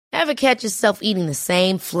Ever catch yourself eating the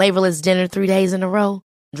same flavorless dinner 3 days in a row?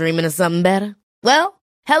 Dreaming of something better? Well,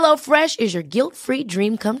 HelloFresh is your guilt-free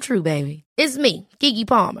dream come true, baby. It's me, Keke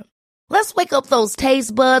Palmer. Let's wake up those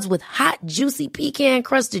taste buds with hot, juicy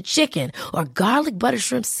pecan-crusted chicken or garlic butter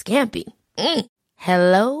shrimp scampi.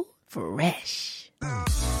 Hello Fresh.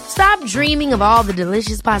 Stop dreaming of all the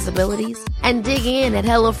delicious possibilities and dig in at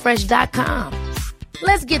HelloFresh.com.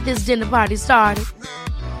 Let's get this dinner party started.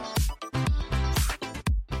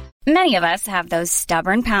 Many of us have those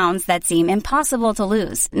stubborn pounds that seem impossible to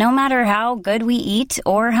lose, no matter how good we eat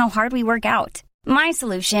or how hard we work out. My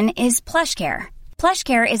solution is PlushCare.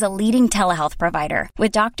 PlushCare is a leading telehealth provider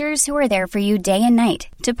with doctors who are there for you day and night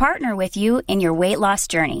to partner with you in your weight loss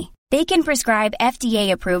journey. They can prescribe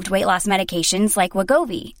FDA-approved weight loss medications like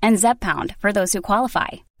Wegovy and Zepbound for those who qualify.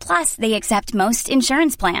 Plus, they accept most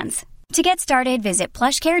insurance plans. To get started, visit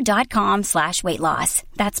plushcare.com/weightloss.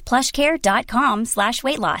 That's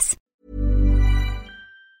plushcare.com/weightloss.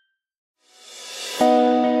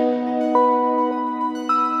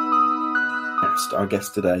 Our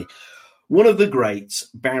guest today, one of the greats,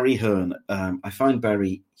 Barry Hearn. I find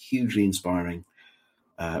Barry hugely inspiring.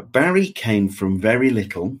 Barry came from very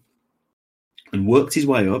little and worked his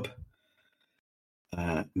way up.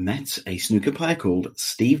 Met a snooker player called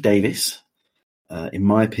Steve Davis. In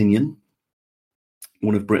my opinion,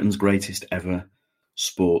 one of Britain's greatest ever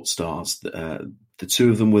sports stars. The two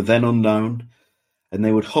of them were then unknown, and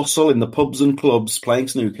they would hustle in the pubs and clubs playing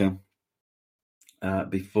snooker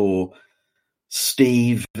before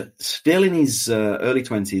Steve, still in his early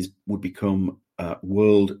 20s, would become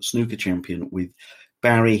world snooker champion, with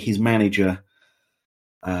Barry, his manager,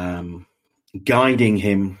 guiding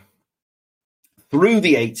him through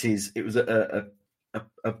the 80s. It was a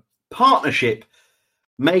partnership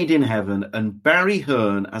made in heaven, and Barry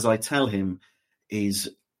Hearn, as I tell him, is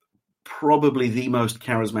probably the most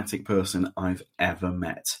charismatic person I've ever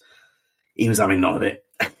met. He was having none of it.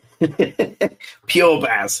 Pure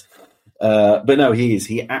Baz. But no, he is.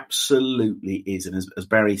 He absolutely is. And as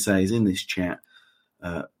Barry says in this chat,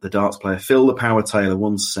 the darts player Phil the Power Taylor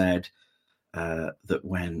once said that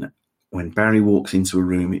when Barry walks into a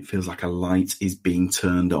room, it feels like a light is being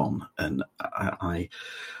turned on. And I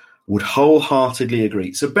would wholeheartedly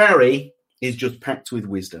agree. So Barry is just packed with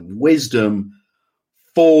wisdom. Wisdom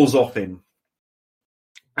falls off him.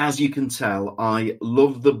 As you can tell, I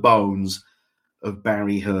love the bones of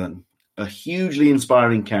Barry Hearn, a hugely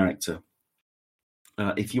inspiring character.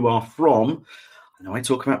 If you are from, I know I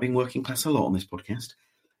talk about being working class a lot on this podcast.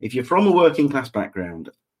 If you're from a working class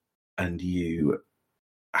background and you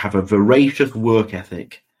have a voracious work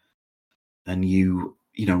ethic and you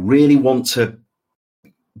really want to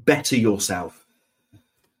better yourself,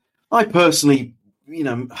 I personally,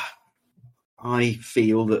 I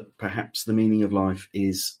feel that perhaps the meaning of life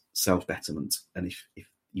is self-betterment. And if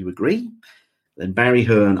you agree, then Barry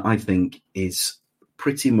Hearn, I think, is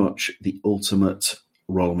pretty much the ultimate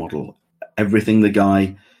role model. Everything the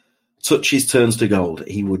guy touches turns to gold.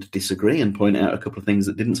 He would disagree and point out a couple of things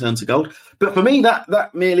that didn't turn to gold. But for me,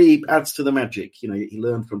 that merely adds to the magic. He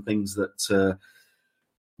learned from things that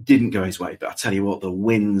didn't go his way. But I tell you what, the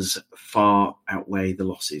wins far outweigh the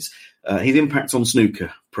losses. His impact on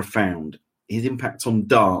snooker, profound. His impact on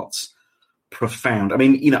darts, profound. I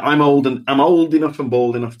mean, I'm old enough and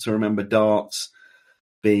bald enough to remember darts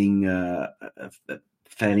being a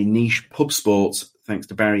fairly niche pub sport. Thanks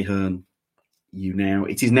to Barry Hearn,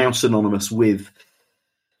 it is now synonymous with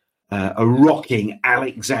a rocking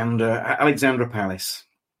Alexandra Palace,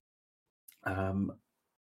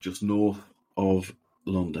 just north of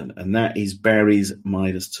London, and that is Barry's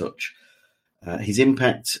Midas touch. His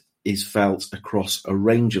impact is felt across a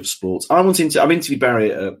range of sports. I've interviewed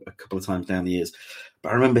Barry a couple of times down the years, but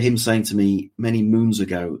I remember him saying to me many moons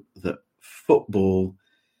ago that football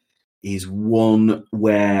is one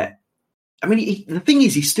where, the thing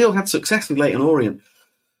is, he still had success with Leyton Orient,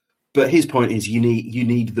 but his point is you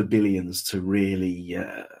need the billions to really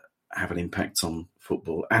have an impact on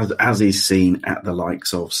football, as is seen at the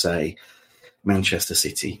likes of, say, Manchester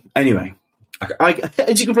City. Anyway,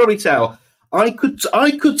 as you can probably tell, I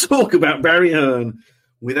could talk about Barry Hearn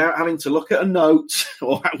without having to look at a note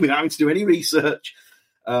or without having to do any research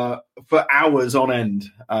for hours on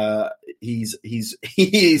end. He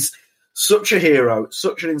is such a hero,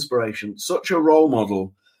 such an inspiration, such a role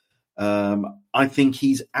model. I think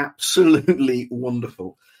he's absolutely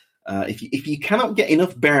wonderful. If you cannot get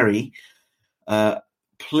enough Barry,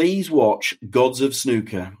 please watch Gods of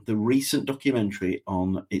Snooker, the recent documentary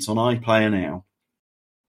it's on iPlayer now.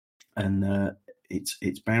 And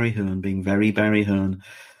it's Barry Hearn being very Barry Hearn.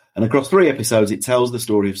 And across 3 episodes, it tells the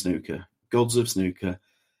story of snooker, Gods of Snooker.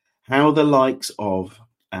 how the likes of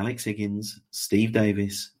Alex Higgins, Steve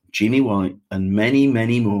Davis, Jimmy White, and many,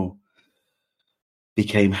 many more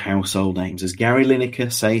became household names. As Gary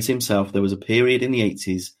Lineker says himself, there was a period in the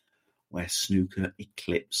 80s where snooker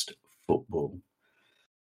eclipsed football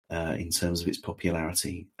in terms of its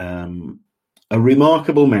popularity. A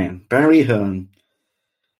remarkable man, Barry Hearn.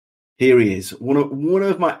 Here he is, one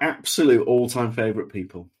of my absolute all-time favourite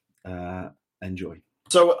people. Enjoy.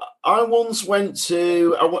 So I once went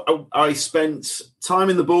to, I spent time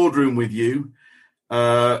in the boardroom with you.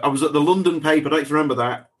 I was at the London paper. I don't remember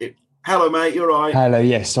that. Hello, mate. You're right. Hello.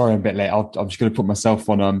 Yeah, sorry, I'm a bit late. I'm just going to put myself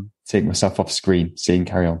on, take myself off screen, so you can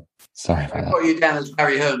carry on. Sorry about that. I've got you down as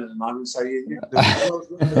Barry Hearn at the moment, so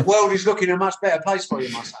the world is looking a much better place for you,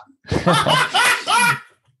 my son.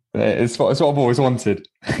 It's what I've always wanted.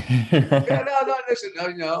 Yeah, no, listen,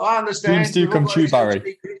 I understand. Dreams do come true,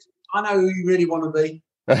 Barry. I know who you really want to be.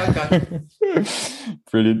 Okay.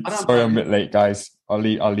 Brilliant. Sorry, I'm a bit late, guys. I'll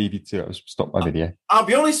leave you to it. I'll stop my video. I'll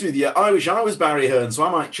be honest with you. I wish I was Barry Hearn, so I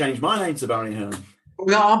might change my name to Barry Hearn.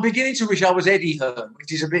 Well, I'm beginning to wish I was Eddie Hearn,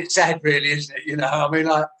 which is a bit sad, really, isn't it? I mean,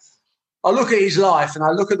 I look at his life and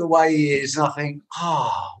I look at the way he is, and I think,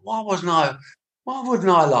 why wouldn't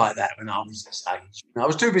I like that when I was this age? I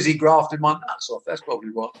was too busy grafting my nuts off. That's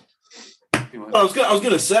probably what. Anyway. Well, I was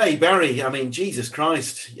going to say, Barry. I mean, Jesus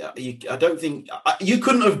Christ! I don't think you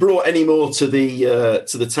couldn't have brought any more to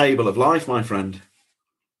the table of life, my friend.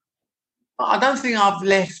 I don't think I've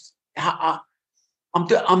left. I'm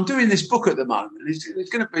doing this book at the moment. It's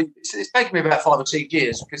going to be. It's taken me about 5 or 6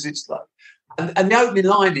 years because it's like, and the opening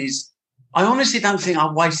line is, I honestly don't think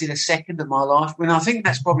I've wasted a second of my life. I think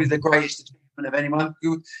that's probably the greatest achievement of anyone.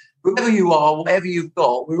 Whoever you are, whatever you've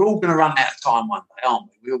got, we're all going to run out of time one day, aren't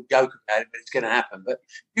we? We all joke about it, but it's going to happen. But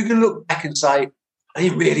you can look back and say, I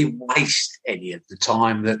didn't really waste any of the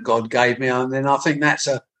time that God gave me. And then I think that's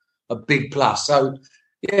a big plus. So,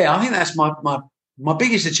 yeah, I think that's my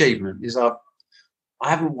biggest achievement is I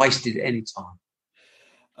haven't wasted any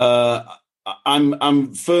time.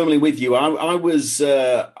 I'm firmly with you.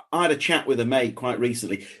 I had a chat with a mate quite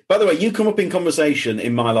recently. By the way, you come up in conversation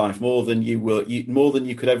in my life more than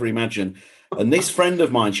you could ever imagine. And this friend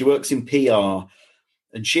of mine, she works in PR,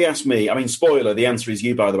 and she asked me. I mean, spoiler, the answer is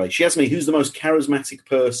you. By the way, she asked me, "Who's the most charismatic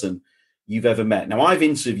person you've ever met?" Now, I've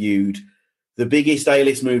interviewed the biggest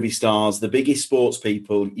A-list movie stars, the biggest sports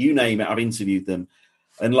people, you name it. I've interviewed them,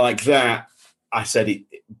 and like that, I said it.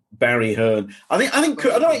 Barry Hearn. I think. I don't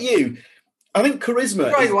know about you. I think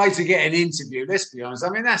charisma. Great way to get an interview. Let's be honest. I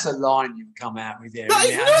mean, that's a line you've come out with there.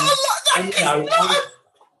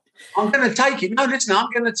 I'm going to take it. No, listen,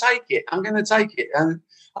 I'm going to take it. And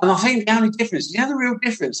I think the only difference, the real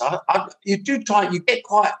difference, you get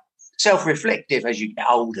quite self-reflective as you get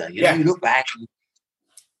older. You look back,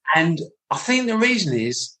 and I think the reason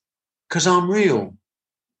is because I'm real.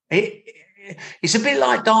 It's a bit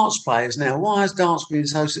like dance players now. Why has dance been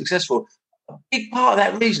so successful? A big part of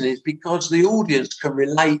that reason is because the audience can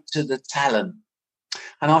relate to the talent.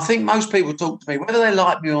 And I think most people talk to me, whether they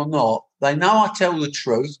like me or not, they know I tell the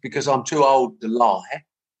truth because I'm too old to lie.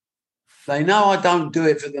 They know I don't do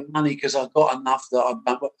it for the money because I've got enough that I've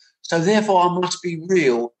done. So therefore, I must be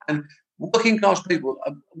real. And working class people,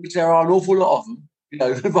 which there are an awful lot of them,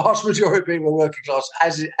 the vast majority of people are working class,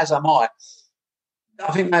 as am I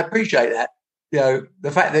think they appreciate that.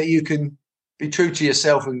 The fact that you can be true to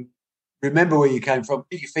yourself and remember where you came from,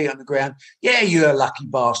 put your feet on the ground. Yeah, you're a lucky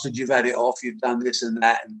bastard. You've had it off. You've done this and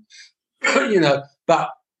that. And,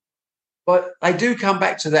 but they do come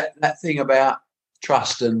back to that thing about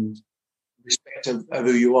trust and respect of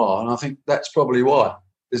who you are. And I think that's probably why.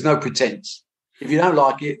 There's no pretense. If you don't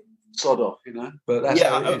like it, sod off, But that's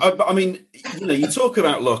I mean, you talk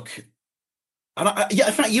about luck. And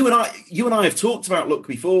in fact, you and I have talked about luck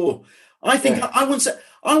before. I think I once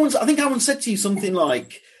said to you something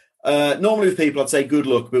like, normally with people I'd say good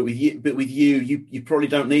luck, but with you probably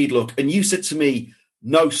don't need luck. And you said to me,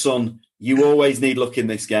 "No, son, you always need luck in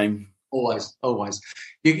this game." Always.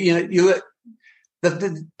 The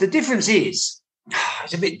difference is,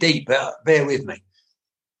 it's a bit deep, but bear with me.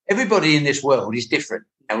 Everybody in this world is different.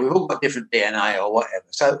 We've all got different DNA or whatever.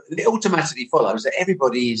 So it automatically follows that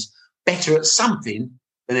everybody is better at something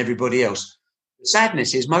than everybody else. The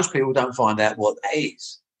sadness is most people don't find out what that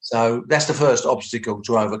is. So that's the first obstacle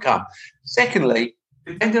to overcome. Secondly,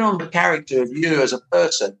 depending on the character of you as a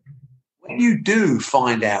person, when you do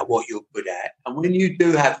find out what you're good at and when you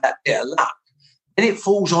do have that bit of luck, then it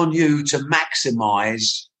falls on you to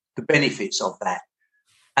maximise the benefits of that.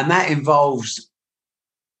 And that involves,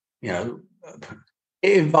 it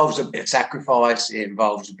involves a bit of sacrifice, it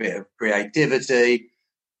involves a bit of creativity.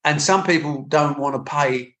 And some people don't want to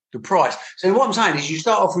pay the price. So what I'm saying is you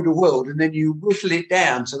start off with the world and then you whittle it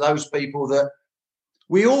down to those people that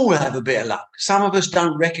we all have a bit of luck. Some of us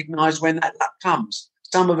don't recognise when that luck comes.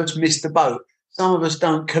 Some of us miss the boat. Some of us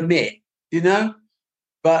don't commit,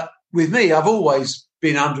 But with me, I've always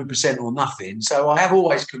been 100% or nothing. So I have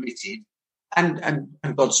always committed and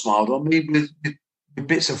God smiled on me with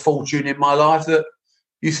bits of fortune in my life that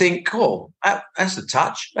you think, oh, that's a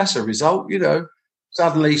touch. That's a result,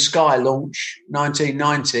 Suddenly Sky launch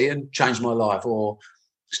 1990 and changed my life. Or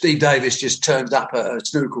Steve Davis just turns up at a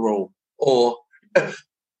snooker hall. Or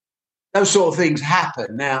those sort of things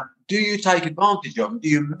happen. Now, do you take advantage of them? Do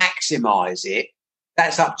you maximise it?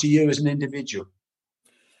 That's up to you as an individual.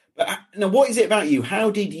 But now, what is it about you? How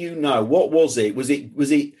did you know? What was it? Was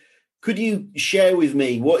it? Could you share with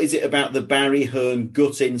me what is it about the Barry Hearn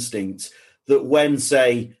gut instinct that when,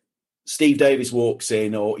 say, Steve Davis walks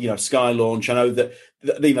in, or Sky Launch? I know that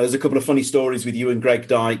there's a couple of funny stories with you and Greg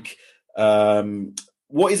Dyke.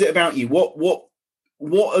 What is it about you? What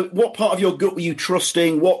part of your gut were you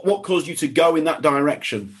trusting? What caused you to go in that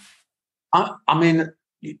direction? I mean,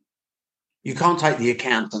 you can't take the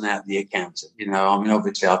accountant out of the accountant.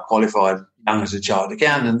 Obviously I qualified young as a chartered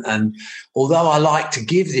accountant, and although I like to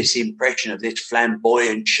give this impression of this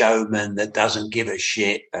flamboyant showman that doesn't give a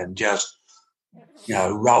shit and just,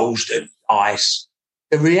 rolls the dice,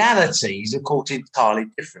 the reality is, of course, entirely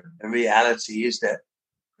different. The reality is that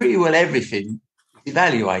pretty well everything is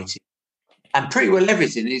evaluated, and pretty well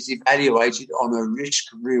everything is evaluated on a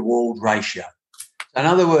risk-reward ratio. In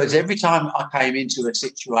other words, every time I came into a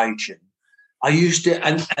situation, I used to,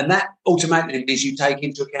 and that automatically means you take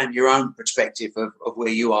into account your own perspective of where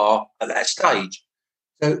you are at that stage.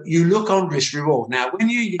 So you look on risk reward. Now, when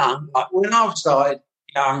you're young, like when I started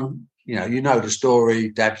young, you know the story.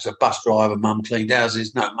 Dad was a bus driver, mum cleaned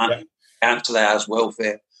houses, no money, council house,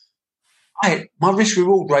 welfare. My risk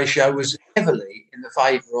reward ratio was heavily in the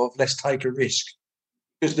favour of let's take a risk,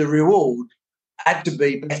 because the reward had to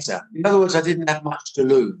be better. In other words, I didn't have much to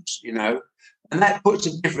lose, And that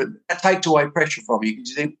that takes away pressure from you. Because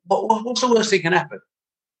you think, what's the worst thing can happen?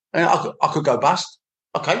 And I could go bust.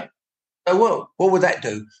 Okay. So what would that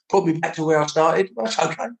do? Put me back to where I started? That's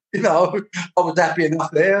okay. I was happy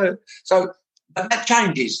enough there. So that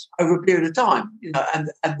changes over a period of time, and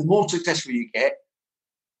the more successful you get,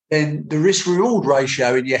 then the risk-reward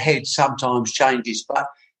ratio in your head sometimes changes. But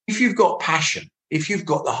if you've got passion, if you've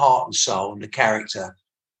got the heart and soul and the character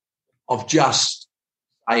of just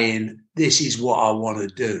saying, this is what I want to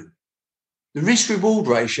do, the risk-reward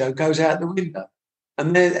ratio goes out the window.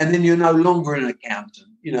 And then you're no longer an accountant.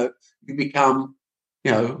 You become,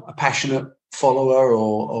 a passionate follower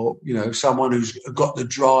or someone who's got the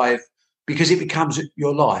drive, because it becomes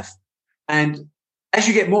your life. And as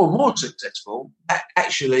you get more and more successful, that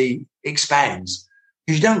actually expands,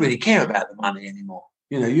 because you don't really care about the money anymore.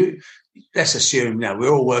 Let's assume, we're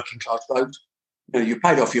all working class folks. You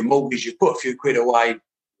paid off your mortgage, you put a few quid away.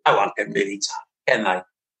 No one can really tell, can they?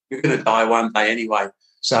 You're going to die one day anyway.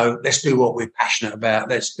 So let's do what we're passionate about.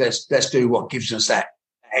 Let's do what gives us that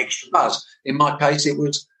extra buzz. In my case, it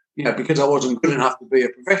was, because I wasn't good enough to be a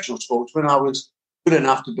professional sportsman, I was good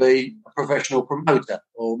enough to be a professional promoter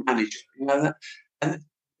or manager. And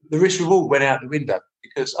the risk reward went out the window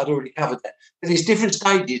because I'd already covered that. But there's different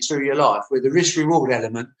stages through your life where the risk reward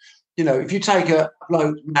element, if you take a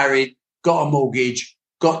bloke married, got a mortgage,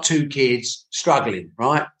 got 2 kids, struggling,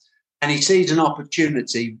 right? And he sees an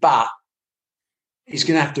opportunity, but he's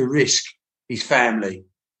going to have to risk his family,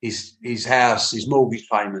 his house, his mortgage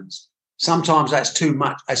payments. Sometimes that's too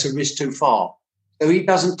much. That's a risk too far. So he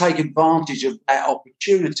doesn't take advantage of that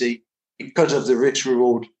opportunity because of the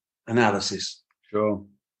risk-reward analysis. Sure.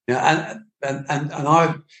 And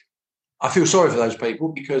I feel sorry for those people,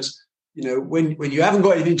 because when you haven't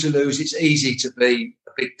got anything to lose, it's easy to be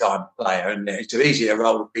a big time player, and it's easy to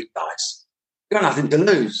roll with big dice. You've got nothing to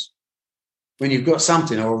lose. When you've got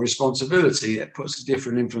something or a responsibility, that puts a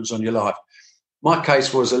different influence on your life. My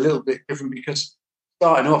case was a little bit different, because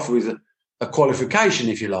starting off with a qualification,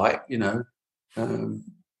 if you like,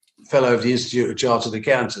 fellow of the Institute of Chartered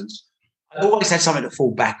Accountants, I always had something to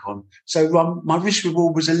fall back on. So my risk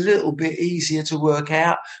reward was a little bit easier to work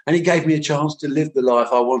out, and it gave me a chance to live the life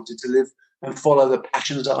I wanted to live and follow the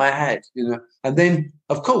passions that I had, And then,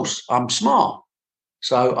 of course, I'm smart.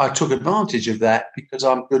 So I took advantage of that because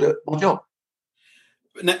I'm good at my job.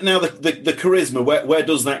 Now the charisma, where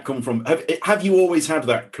does that come from? Have you always had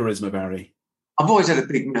that charisma, Barry? I've always had a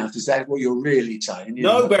big mouth. Is that what you're really saying?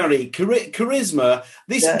 No, Barry, charisma.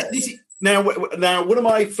 This now one of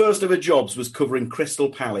my first ever jobs was covering Crystal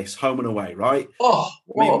Palace, home and away, right? Oh,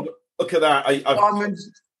 I mean, look at that.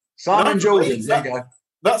 Simon Jordan. There you go.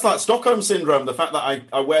 That's like Stockholm syndrome. The fact that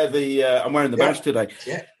I wear I'm wearing the badge today.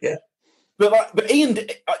 Yeah. But Ian,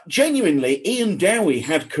 genuinely, Ian Dowie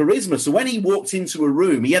had charisma. So when he walked into a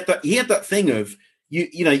room, he had that thing of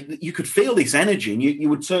you could feel this energy, and you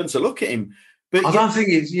would turn to look at him. But I don't think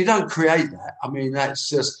you don't create that. I mean, that's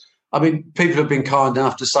just. I mean, people have been kind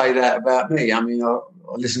enough to say that about me. I mean, I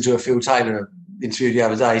listened to a Phil Taylor interview the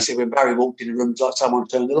other day. He said when Barry walked in the room, it's like someone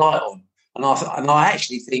turned the light on, and I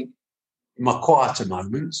actually think in my quieter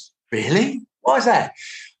moments, really, why is that?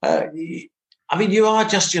 I mean, you are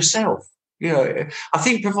just yourself. I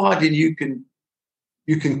think providing you can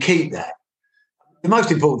keep that. The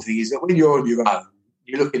most important thing is that when you're on your own,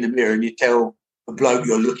 you look in the mirror and you tell the bloke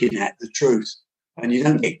you're looking at the truth, and you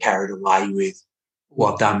don't get carried away with, "Oh,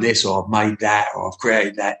 I've done this, or I've made that, or I've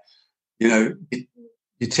created that."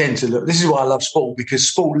 You tend to look. This is why I love sport, because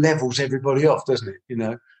sport levels everybody off, doesn't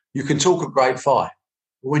it? You can talk a great fight,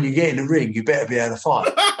 but when you get in the ring, you better be able to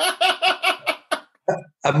fight.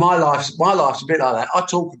 And my life's a bit like that. I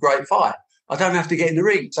talk a great fight. I don't have to get in the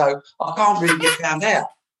ring, so I can't really get found out.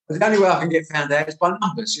 But the only way I can get found out is by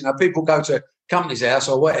numbers. People go to a company's house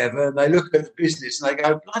or whatever, and they look at the business and they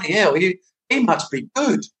go, "Bloody hell, he must be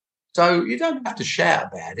good." So you don't have to shout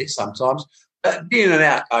about it sometimes. But being an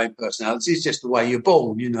outgoing personality is just the way you're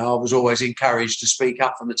born. I was always encouraged to speak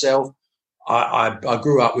up for myself. I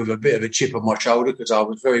grew up with a bit of a chip on my shoulder because I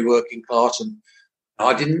was very working class, and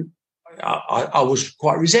I was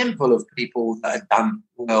quite resentful of people that had done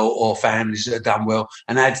well, or families that had done well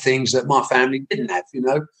and had things that my family didn't have,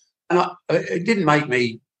 And it didn't make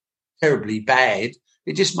me terribly bad.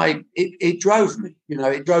 It just it drove me,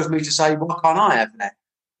 it drove me to say, why can't I have that?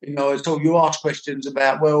 So you ask questions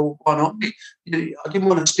about, well, why not me? I didn't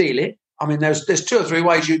want to steal it. I mean, there's 2 or 3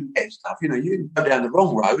 ways you can get stuff. You can go down the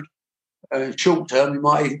wrong road. Short term, you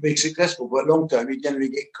might even be successful, but long term, you generally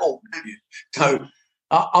get caught, don't you? So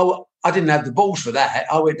I didn't have the balls for that.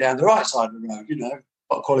 I went down the right side of the road,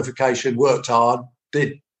 got qualification, worked hard,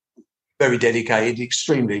 very dedicated,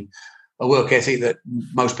 extremely a work ethic that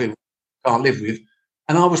most people can't live with.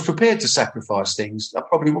 And I was prepared to sacrifice things. I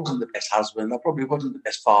probably wasn't the best husband. I probably wasn't the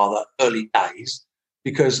best father early days,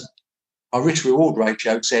 because our risk-reward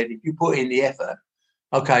ratio said if you put in the effort,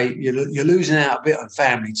 okay, you're losing out a bit on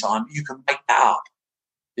family time. You can make that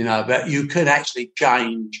up, but you could actually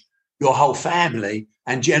change your whole family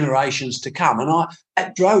and generations to come. And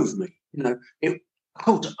that drove me. I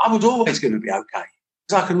was always going to be okay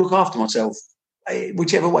because I can look after myself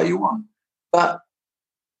whichever way you want. But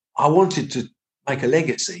I wanted to make a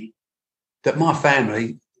legacy that my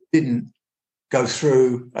family didn't go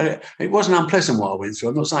through. It wasn't unpleasant what I went through.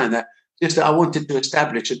 I'm not saying that. Just that I wanted to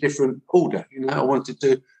establish a different order. I wanted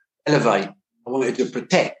to elevate. I wanted to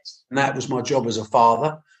protect. And that was my job as a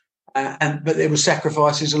father. But there were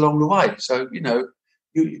sacrifices along the way. So,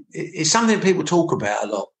 it's something people talk about a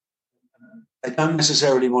lot. They don't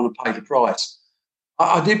necessarily want to pay the price.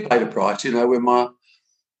 I did pay the price. When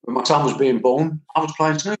my son was being born, I was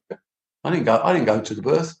playing snooker. I didn't go to the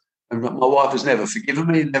birth, and my wife has never forgiven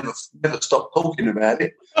me. Never stopped talking about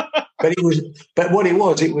it. But what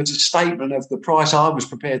it was a statement of the price I was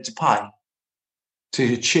prepared to pay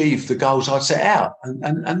to achieve the goals I'd set out,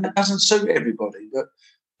 and that doesn't suit everybody. But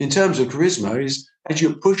in terms of charisma, is as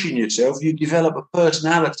you're pushing yourself, you develop a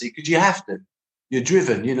personality because you have to. You're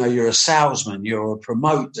driven. You're a salesman. You're a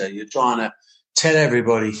promoter. You're trying to tell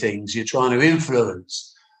everybody things. You're trying to influence.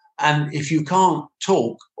 And if you can't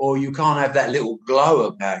talk or you can't have that little glow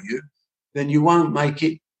about you, then you won't make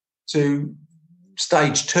it to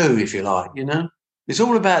stage 2, if you like, It's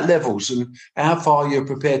all about levels and how far you're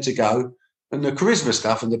prepared to go. And the charisma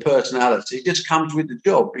stuff and the personality just comes with the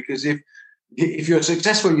job, because if you're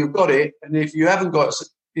successful, you've got it. And if you're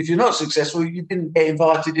not successful, you didn't get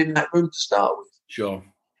invited in that room to start with. Sure.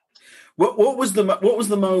 What was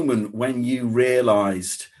the moment when you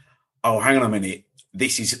realised, oh, hang on a minute,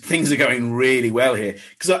 things are going really well here?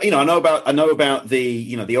 Because I know about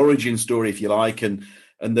the the origin story, if you like, and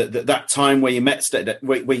that time where you met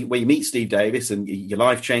where you meet Steve Davis and your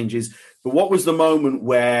life changes. But what was the moment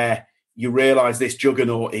where you realise this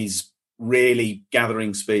juggernaut is really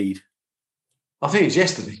gathering speed? I think it's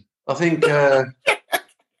yesterday. I think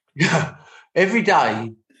every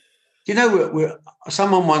day.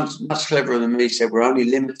 Someone once much cleverer than me said we're only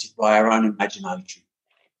limited by our own imagination.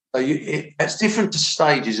 So it's different to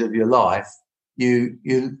stages of your life. You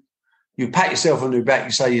pat yourself on the back,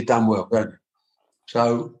 you say you've done well, don't you?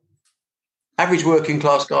 So average working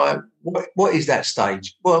class guy, what is that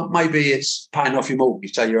stage? Well, maybe it's paying off your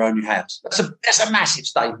mortgage so you own your house. That's a massive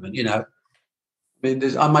statement, I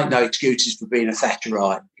mean, I make no excuses for being a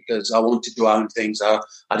Thatcherite, because I wanted to own things. I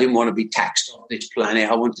didn't want to be taxed off this planet.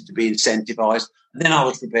 I wanted to be incentivized. And then I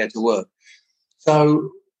was prepared to work.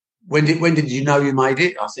 So when did you know you made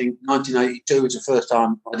it? I think 1982 was the first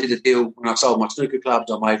time I did a deal. When I sold my snooker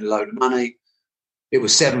clubs, I made a load of money. It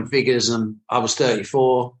was 7 figures, and I was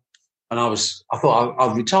 34, and I thought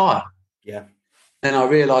I'd retire. Yeah. Then I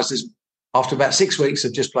realised after about 6 weeks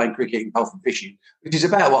of just playing cricket and golf and fishing, which is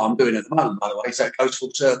about what I'm doing at the moment, by the way, so it goes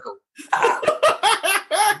full circle.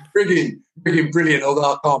 Brilliant.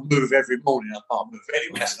 Although I can't move every morning, I can't move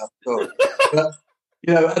anywhere. But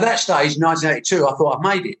at that stage, 1982, I thought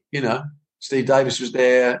I made it. Steve Davis was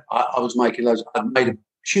there. I was making loads. I made a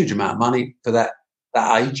huge amount of money for that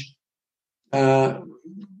age. And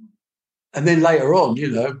then later on,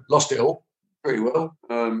 lost it all pretty well,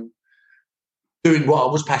 doing what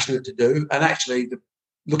I was passionate to do. And actually,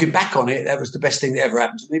 looking back on it, that was the best thing that ever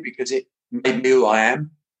happened to me because it made me who I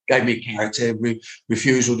am, gave me character,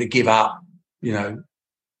 refusal to give up,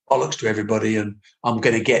 bollocks to everybody, and I'm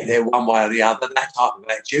going to get there one way or the other. That type of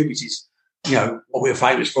attitude, which is, what we're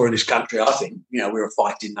famous for in this country, I think. We're a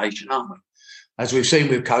fighting nation, aren't we? As we've seen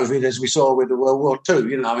with COVID, as we saw with the World War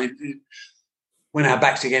II, when our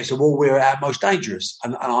back's against the wall, we're at our most dangerous,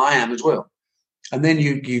 and I am as well. And then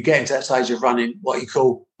you get into that stage of running what you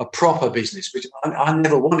call a proper business, which I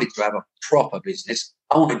never wanted to have a proper business.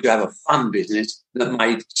 I wanted to have a fun business that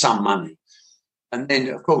made some money. And then,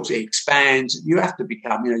 of course, it expands. You have to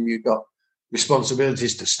become, you've got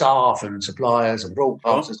responsibilities to staff and suppliers and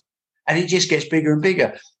broadcasters, and it just gets bigger and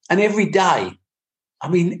bigger. And every day, I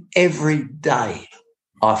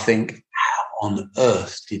think, how on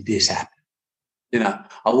earth did this happen? I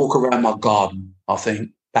walk around my garden, I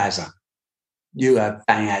think, Bazza, you have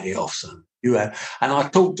bang at it off, son. And I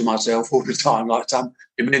talk to myself all the time like some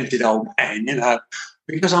demented old man,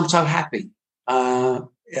 because I'm so happy. I'm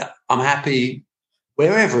happy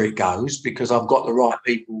wherever it goes because I've got the right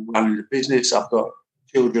people running the business. I've got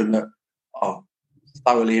children that are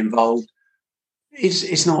thoroughly involved.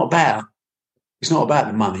 It's not about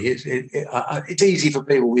the money. It's easy for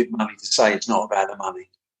people with money to say it's not about the money.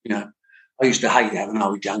 I used to hate that when I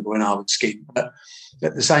was younger, when I would skip. But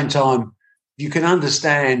at the same time, you can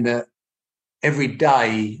understand that every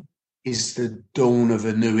day is the dawn of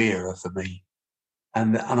a new era for me.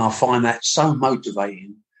 And I find that so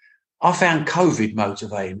motivating. I found COVID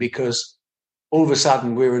motivating because all of a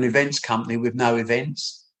sudden we're an events company with no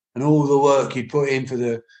events, and all the work you put in for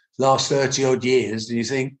the last 30 odd years, and you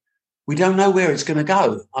think, we don't know where it's going to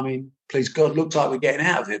go. I mean, please God, looks like we're getting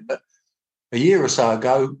out of it. But a year or so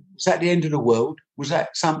ago, was that the end of the world? Was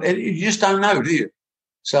that something? You just don't know, do you?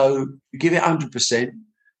 So you give it 100%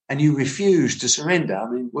 and you refuse to surrender. I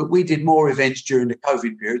mean, we did more events during the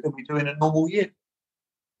COVID period than we do in a normal year.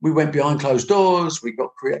 We went behind closed doors. We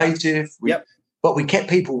got creative. But we kept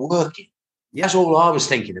people working. Yep. That's all I was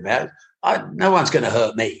thinking about. No one's going to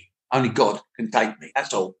hurt me. Only God can take me.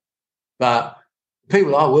 That's all. But the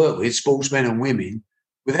people I work with, sportsmen and women,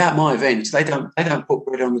 without my events, they don't put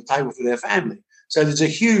bread on the table for their family. So there's a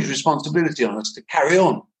huge responsibility on us to carry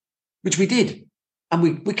on, which we did. And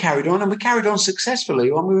we carried on, and we carried on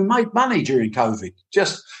successfully. I mean, we made money during COVID.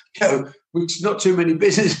 Just, which not too many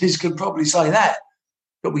businesses can probably say that.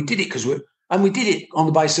 But we did it we did it on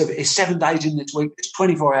the basis of it's 7 days in this week, it's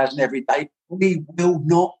 24 hours in every day. We will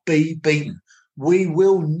not be beaten. We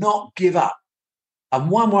will not give up.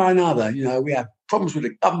 And one way or another, we have problems with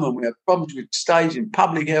the government, we have problems with stage and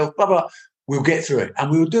public health, blah, blah. We'll get through it,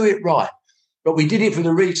 and we'll do it right. But we did it for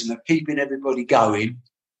the reason of keeping everybody going.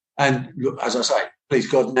 And look, as I say, please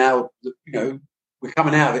God, now, we're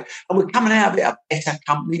coming out of it. And we're coming out of it a better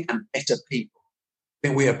company and better people. I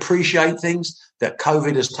think we appreciate things that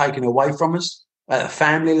COVID has taken away from us at a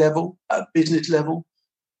family level, at a business level.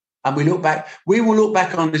 And we will look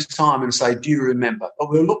back on this time and say, do you remember? But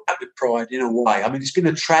we'll look back with pride in a way. I mean, it's been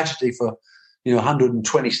a tragedy for,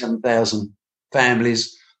 127,000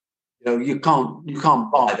 families. You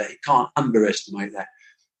can't buy that. You can't underestimate that.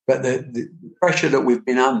 But the pressure that we've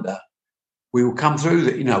been under, we will come through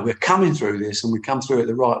that. We're coming through this, and we come through it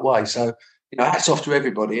the right way. So, hats off to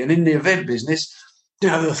everybody. And in the event business,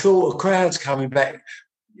 the thought of crowds coming back,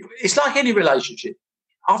 it's like any relationship.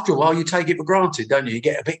 After a while, you take it for granted, don't you? You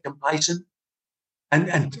get a bit complacent, and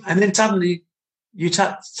then suddenly you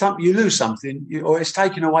lose something, or it's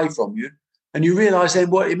taken away from you, and you realise then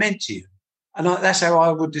what it meant to you. And that's how I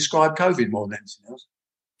would describe COVID more than anything else.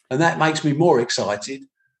 And that makes me more excited.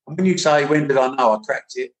 And when you say, when did I know I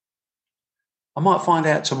cracked it? I might find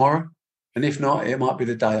out tomorrow. And if not, it might be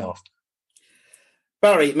the day after.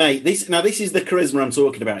 Barry, mate, this is the charisma I'm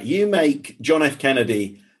talking about. You make John F.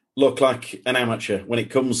 Kennedy look like an amateur when it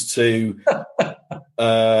comes to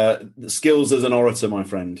skills as an orator, my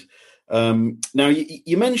friend. Now,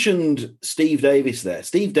 you mentioned Steve Davis there.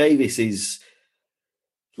 Steve Davis is,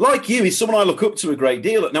 like you, is someone I look up to a great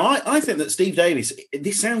deal. Now, I think that Steve Davis,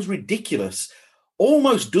 this sounds ridiculous,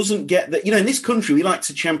 almost doesn't get that. In this country, we like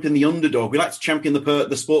to champion the underdog. We like to champion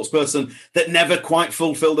the sports person that never quite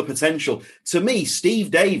fulfilled the potential. To me,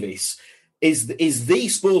 Steve Davis is the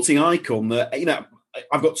sporting icon that,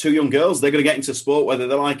 I've got 2 young girls. They're going to get into sport, whether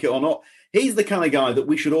they like it or not. He's the kind of guy that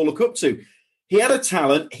we should all look up to. He had a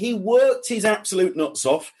talent. He worked his absolute nuts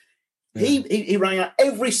off. Yeah. He rang out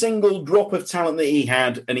every single drop of talent that he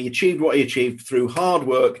had, and he achieved what he achieved through hard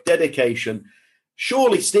work, dedication.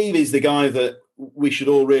 Surely Steve is the guy that we should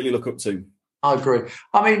all really look up to. I agree.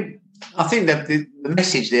 I mean, I think that the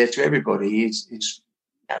message there to everybody is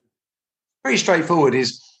pretty straightforward,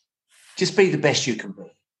 is just be the best you can be.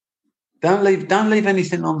 Don't leave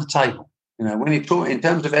anything on the table. When you're talking in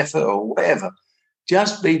terms of effort or whatever,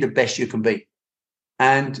 just be the best you can be.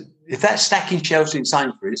 And if that's stacking shelves in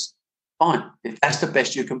Sainsbury's, fine. If that's the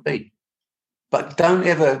best you can be. But don't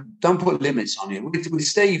put limits on it. With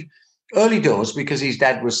Steve, early doors, because his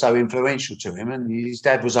dad was so influential to him, and his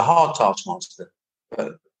dad was a hard taskmaster,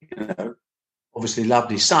 but obviously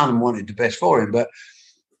loved his son and wanted the best for him. But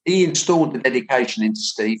he installed the dedication into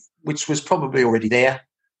Steve, which was probably already there.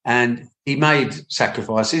 And he made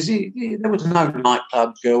sacrifices. There was no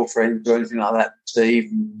nightclub girlfriend or anything like that,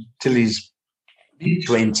 Steve, till his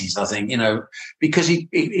mid-20s, I think, because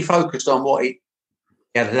he focused on what he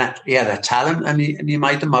had a talent, and he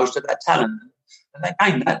made the most of that talent. And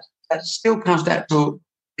again, that still comes down to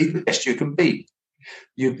be the best you can be.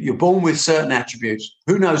 You're born with certain attributes.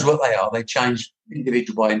 Who knows what they are? They change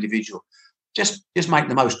individual by individual. Just make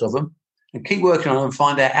the most of them and keep working on them and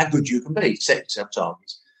find out how good you can be. Set yourself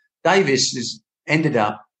targets. Davis has ended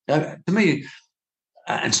up, to me,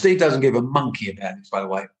 and Steve doesn't give a monkey about this, by the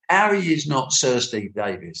way. Harry is not Sir Steve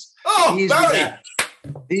Davis. Oh,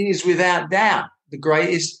 he is without doubt the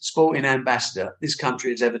greatest sporting ambassador this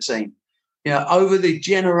country has ever seen. Over the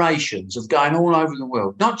generations of going all over the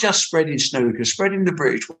world, not just spreading snooker, spreading the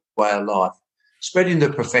British way of life, spreading the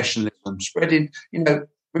professionalism, spreading,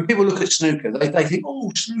 when people look at snooker, they think,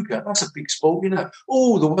 oh, snooker, that's a big sport,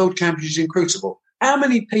 Oh, the World Championship in Crucible. How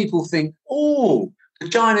many people think, oh, the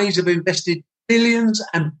Chinese have invested billions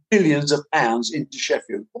and billions of pounds into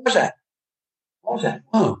Sheffield? What was that?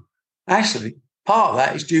 Oh, actually, part of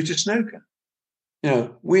that is due to snooker.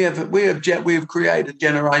 We have created a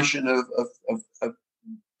generation of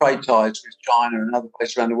trade ties with China and other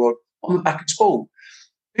places around the world on the back of sport.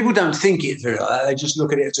 People don't think it through like that. They just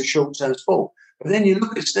look at it as a short-term sport. But then you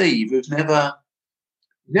look at Steve, who's never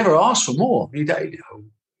asked for more.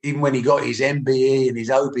 Even when he got his MBE and his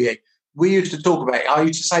OBE, we used to talk about it. I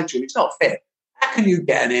used to say to him, it's not fair. How can you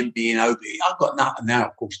get an MBE and OBE? I've got nothing now,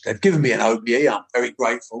 of course. They've given me an OBE. I'm very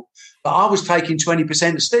grateful. But I was taking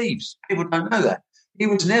 20% of Steve's. People don't know that. He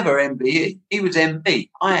was never MBE. He was MB.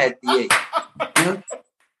 I had the E.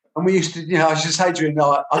 And we used to, I used to say to him,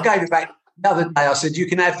 I gave it back the other day. I said, you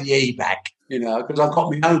can have the E back, because I've got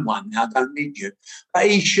my own one now. I don't need you. But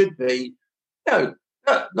he should be,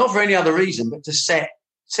 not for any other reason, but to set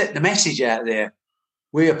the message out there.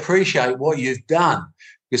 We appreciate what you've done.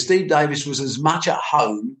 Because Steve Davis was as much at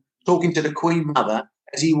home talking to the Queen Mother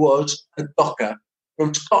as he was a docker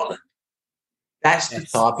from Scotland. That's the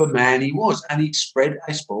type of man he was. And he spread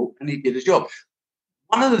a sport and he did a job.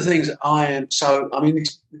 One of the things I'm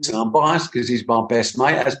biased because he's my best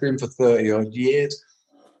mate, has been for 30-odd years.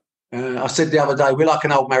 I said the other day, we're like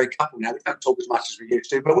an old married couple now. We don't talk as much as we used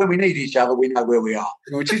to, but when we need each other, we know where we are,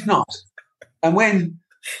 which is nice. And when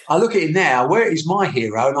I look at him now, where he's my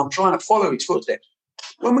hero, and I'm trying to follow his footsteps.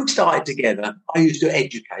 When we started together, I used to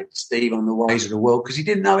educate Steve on the ways of the world because he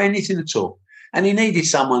didn't know anything at all. And he needed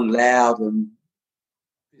someone loud and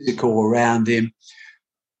physical around him.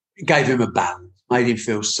 It gave him a balance, made him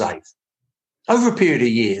feel safe. Over a period of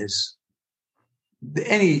years,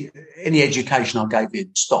 any education I gave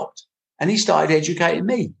him stopped, and he started educating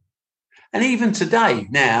me. And even today,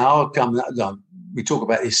 now, we talk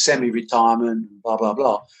about this semi-retirement, blah, blah,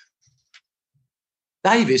 blah.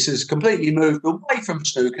 Davis has completely moved away from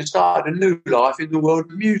snooker, started a new life in the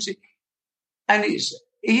world of music. And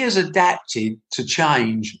he has adapted to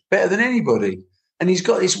change better than anybody. And he's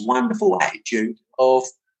got this wonderful attitude of,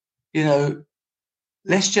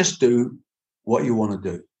 let's just do what you want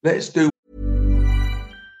to do. Let's do.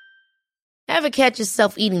 Ever catch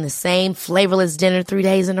yourself eating the same flavorless dinner 3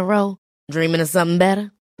 days in a row? Dreaming of something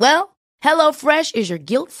better? Well, HelloFresh is your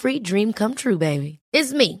guilt-free dream come true, baby.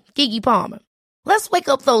 It's me, Keke Palmer. Let's wake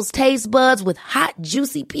up those taste buds with hot,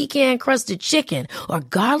 juicy pecan-crusted chicken or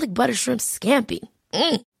garlic butter shrimp scampi.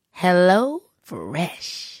 Hello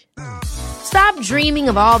Fresh. Stop dreaming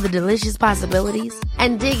of all the delicious possibilities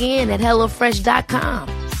and dig in at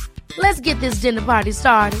HelloFresh.com. Let's get this dinner party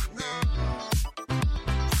started.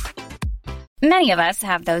 Many of us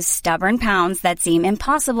have those stubborn pounds that seem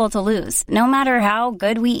impossible to lose, no matter how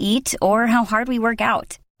good we eat or how hard we work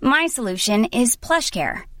out. My solution is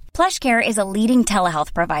PlushCare. PlushCare is a leading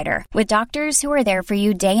telehealth provider with doctors who are there for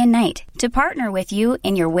you day and night to partner with you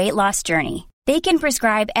in your weight loss journey. They can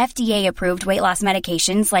prescribe FDA-approved weight loss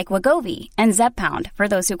medications like Wegovy and Zepbound for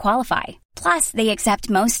those who qualify. Plus, they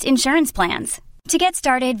accept most insurance plans. To get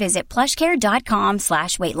started, visit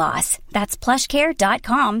plushcare.com/weightloss. That's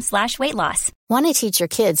plushcare.com/weightloss. Want to teach your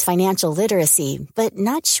kids financial literacy, but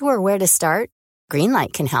not sure where to start?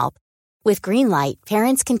 Greenlight can help. With Greenlight,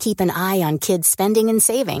 parents can keep an eye on kids' spending and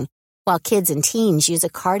saving, while kids and teens use a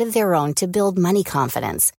card of their own to build money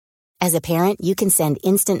confidence. As a parent, you can send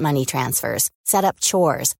instant money transfers, set up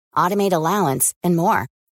chores, automate allowance, and more.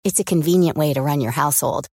 It's a convenient way to run your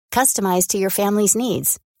household, customized to your family's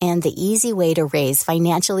needs, and the easy way to raise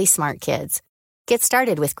financially smart kids. Get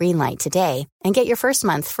started with Greenlight today and get your first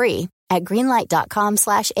month free at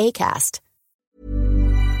greenlight.com/ACAST.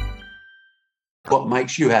 What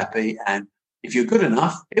makes you happy, and if you're good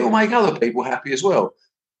enough, it will make other people happy as well.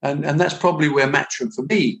 And that's probably where Matchroom for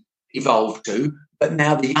me evolved to. But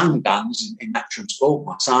now the young guns in Matchroom Sport,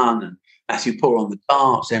 my son and Matthew Poore on the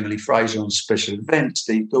darts, Emily Fraser on special events,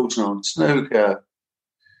 Steve Dalton on snooker,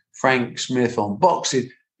 Frank Smith on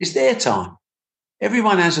boxing, it's their time.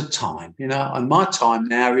 Everyone has a time, and my time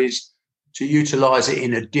now is to utilise it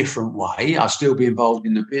in a different way. I'll still be involved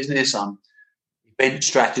in the business. I'm event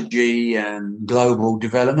strategy and global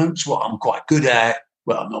developments, what I'm quite good at.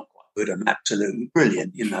 Well, I'm not quite good, I'm absolutely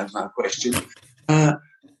brilliant, no question.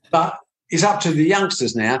 But it's up to the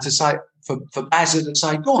youngsters now to say, for Bazza to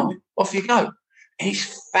say, go on, off you go. And it's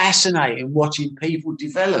fascinating watching people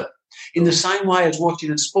develop in the same way as watching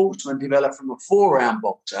a sportsman develop from a 4-round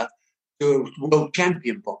boxer to a world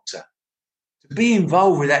champion boxer. To be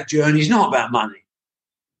involved with that journey is not about money.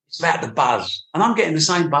 It's about the buzz. And I'm getting the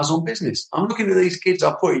same buzz on business. I'm looking at these kids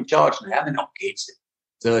I put in charge now. They're not kids,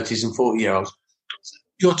 30s and 40-year-olds.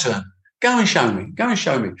 Your turn. Go and show me.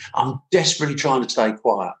 I'm desperately trying to stay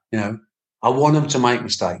quiet, I want them to make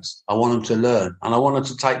mistakes. I want them to learn. And I want them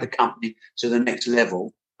to take the company to the next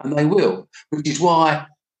level. And they will, which is why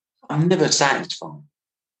I'm never satisfied.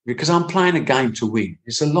 Because I'm playing a game to win.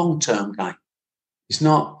 It's a long-term game. It's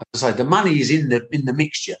not, as I say, the money is in the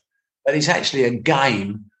mixture. But it's actually a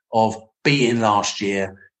game of beating last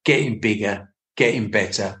year, getting bigger, getting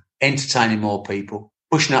better, entertaining more people,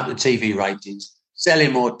 pushing up the TV ratings,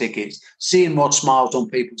 selling more tickets, seeing more smiles on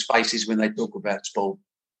people's faces when they talk about sport.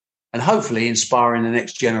 And hopefully inspiring the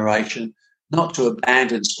next generation not to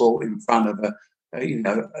abandon sport in front of a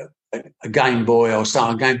Game Boy or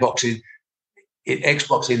some game boxing,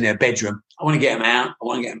 Xbox in their bedroom. I want to get them out. I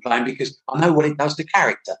want to get them playing because I know what it does to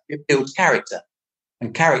character. It builds character.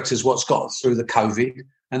 And character is what's got us through the COVID,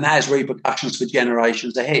 and that has repercussions for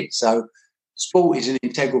generations ahead. So sport is an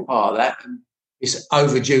integral part of that, and it's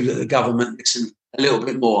overdue that the government listen a little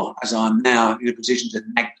bit more, as I'm now in a position to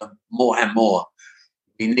nag them more and more.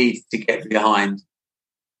 We need to get behind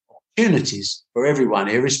opportunities for everyone,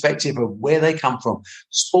 irrespective of where they come from.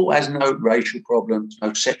 Sport has no racial problems,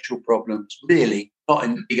 no sexual problems, really, not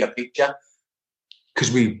in the bigger picture,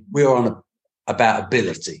 because we're on about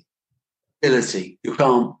ability. Ability, you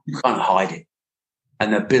can't hide it.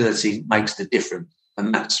 And ability makes the difference.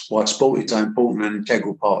 And that's why sport is so important and an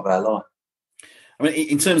integral part of our life. I mean,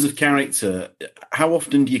 in terms of character, how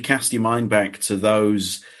often do you cast your mind back to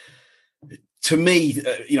those? To me,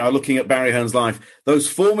 looking at Barry Hearn's life, those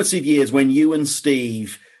formative years when you and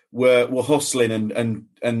Steve were hustling and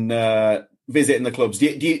visiting the clubs. Do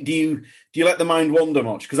you let the mind wander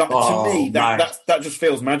much? Because to me, that just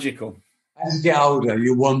feels magical. As you get older,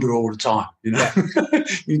 you wander all the time.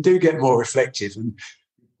 You do get more reflective and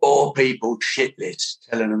bore people shitless,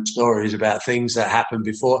 telling them stories about things that happened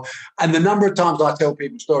before. And the number of times I tell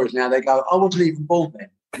people stories now, they go, "I wasn't even born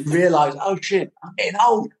then." And realise, oh shit, I'm getting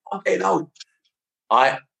old.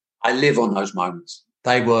 I live on those moments.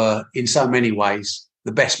 They were, in so many ways,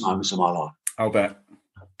 the best moments of my life. I'll bet.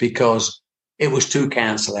 Because it was two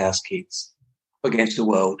council house kids against the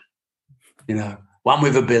world. One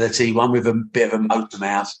with ability, one with a bit of a motor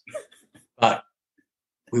mouth. But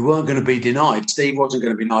we weren't going to be denied. Steve wasn't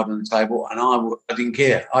going to be denied on the table, and I didn't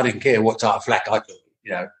care. I didn't care what type of flack I took,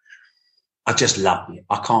 I just loved it.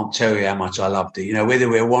 I can't tell you how much I loved it. Whether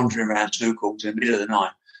we were wandering around snooker halls in the middle of the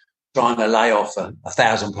night, trying to lay off a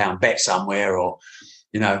 £1,000 bet somewhere, or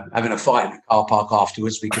having a fight in the car park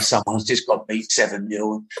afterwards because someone's just got beat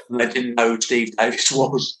 7-0 and they didn't know who Steve Davis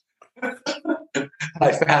was.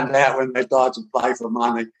 They found out when they started to play for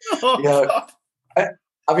money.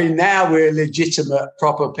 I mean, now we're legitimate,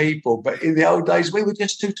 proper people, but in the old days, we were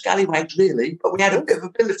just two scallywags, really, but we had a bit of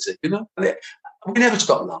ability, We never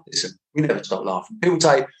stopped laughing. Listen, we never stopped laughing. People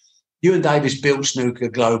say, you and Davis built snooker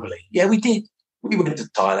globally. Yeah, we did. We went to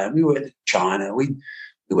Thailand. We went to China. We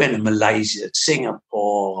went to Malaysia,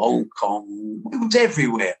 Singapore, Hong Kong. We was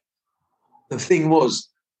everywhere. The thing was,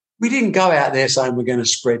 we didn't go out there saying we're going to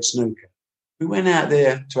spread snooker. We went out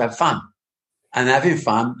there to have fun. And having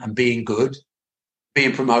fun and being good,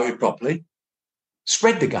 being promoted properly,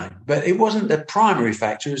 spread the game. But it wasn't the primary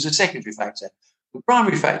factor, it was the secondary factor. The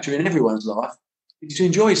primary factor in everyone's life is to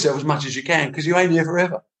enjoy yourself as much as you can because you ain't here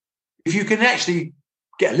forever. If you can actually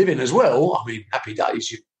get a living as well, I mean, happy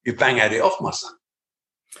days, you bang at it off, my son.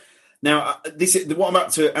 Now, this is what I'm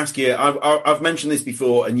about to ask you. I've mentioned this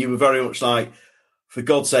before, and you were very much like, for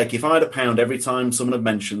God's sake, if I had £1 every time someone had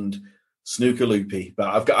mentioned snooker loopy,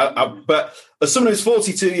 but but as someone who's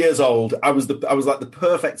 42 years old, I was like the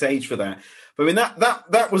perfect age for that. But I mean,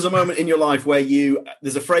 that was a moment in your life where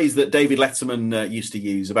there's a phrase that David Letterman used to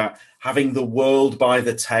use about having the world by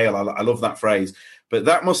the tail. I love that phrase. But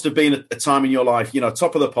that must have been a time in your life,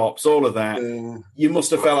 top of the pops, all of that. You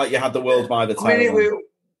must have felt like you had the world by the tail.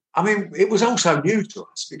 It was also new to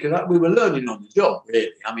us because we were learning on the job,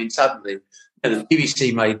 really. I mean, suddenly, the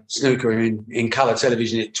BBC made snooker in colour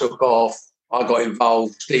television. It took off. I got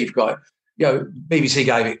involved. Steve got, BBC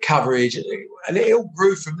gave it coverage, and it all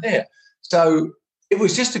grew from there. So it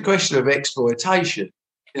was just a question of exploitation.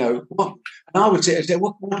 And I would say,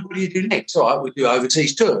 what do you do next? All right, we'll do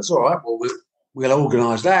overseas tours. All right, well, we'll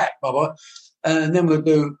organise that, blah, blah. And then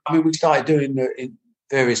we started doing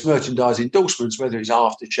various merchandise endorsements, whether it's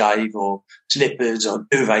aftershave or slippers or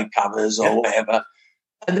duvet covers or whatever.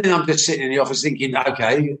 And then I'm just sitting in the office thinking,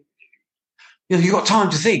 okay, you've got time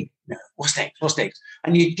to think, what's next?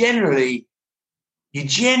 And you generally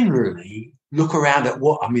look around at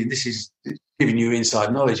this is giving you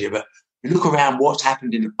inside knowledge here, but you look around what's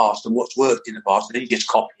happened in the past and what's worked in the past, and then you just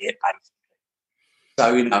copy it,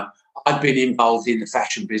 basically. So, I'd been involved in the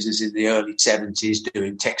fashion business in the early 70s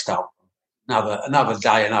doing textile. Another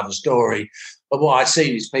day, another story. But what I'd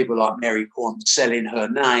seen is people like Mary Quant selling her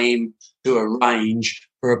name to a range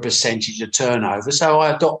for a percentage of turnover. So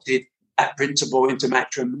I adopted that principle into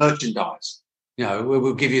Matchroom merchandise.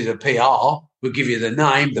 We'll give you the PR, we'll give you the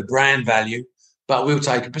name, the brand value, but we'll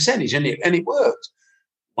take a percentage. And it worked.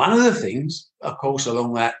 One of the things, of course,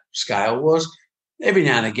 along that scale was every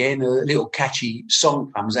now and again a little catchy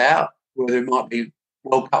song comes out, whether it might be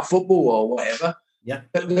World Cup football or whatever,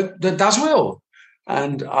 that does well.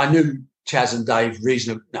 And I knew Chaz and Dave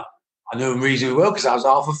reasonably well because I was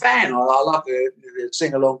half a fan. I love the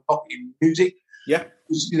sing-along poppy music. Yeah.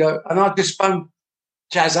 And I just phoned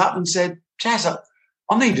Chaz up and said, Chaz,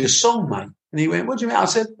 I need a song, mate. And he went, what do you mean? I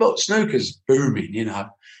said, look, snooker's booming,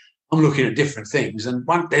 I'm looking at different things. And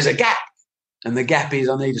there's a gap. And the gap is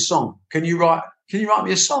I need a song. Can you write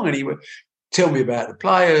me a song? And he would tell me about the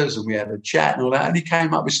players, and we had a chat and all that. And he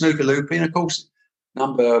came up with Snooker Loopy, and of course,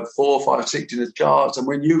 number 4, 5, 6 in the charts. And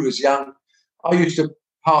when you was young, I used to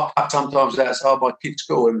park up sometimes outside my kids'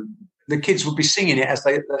 school, and the kids would be singing it as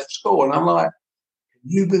they left school. And I'm like,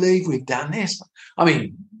 can you believe we've done this? I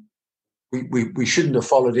mean, we shouldn't have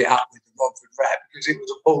followed it up with the Romford Rap because it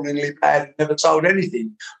was appallingly bad and never sold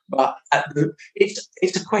anything. But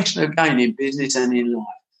it's a question of gain in business and in life.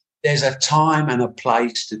 There's a time and a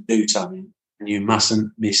place to do something, and you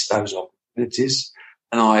mustn't miss those opportunities.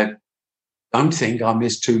 And I don't think I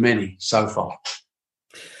missed too many so far.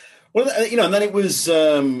 Well, and then it was.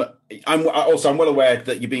 I'm well aware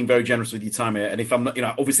that you're being very generous with your time here, and if I'm not,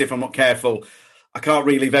 obviously, if I'm not careful, I can't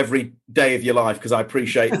relive every day of your life because I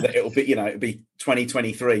appreciate that it'll be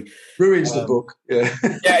 2023. Ruins the book. Yeah.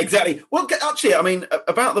 Yeah, exactly. Well, actually, I mean,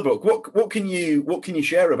 about the book, what can you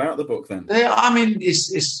share about the book then? Yeah, I mean,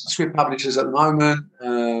 it's Swift Publishers at the moment.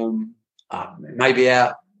 It may be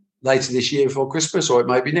out later this year before Christmas, or it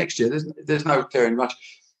may be next year. There's no tearing much.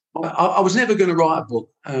 I was never going to write a book,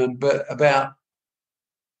 but about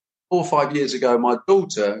 4 or 5 years ago, my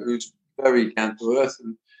daughter, who's very down to earth,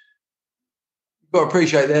 and you've got to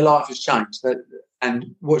appreciate their life has changed.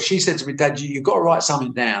 And what she said to me, Dad, you've got to write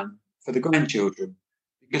something down for the grandchildren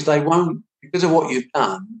because because of what you've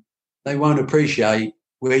done, they won't appreciate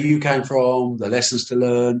where you came from, the lessons to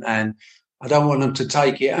learn, and I don't want them to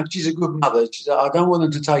take it. And she's a good mother. She said, I don't want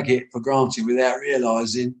them to take it for granted without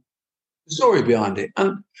realising the story behind it.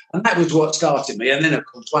 And that was what started me. And then, of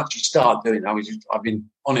course, once you start doing it, I've been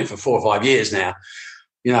on it for 4 or 5 years now.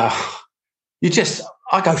 you know,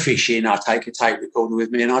 I go fishing, I take a tape recorder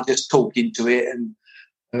with me and I just talk into it. And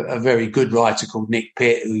a very good writer called Nick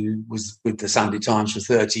Pitt, who was with the Sunday Times for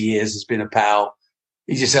 30 years, has been a pal.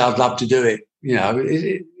 He just said, I'd love to do it. You know,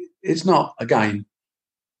 it's not, again,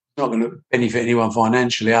 not going to benefit anyone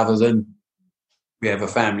financially other than we have a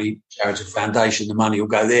family charitable foundation, the money will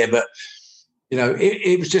go there. But, you know,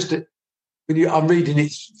 it was just I'm reading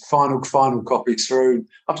its final copies through.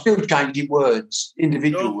 I'm still changing words,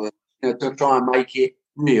 individual words, you know, to try and make it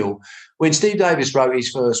real. When Steve Davis wrote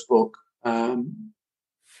his first book,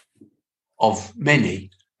 of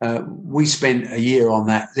many, we spent a year on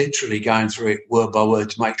that, literally going through it word by word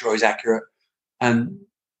to make sure it's accurate. And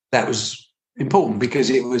that was important because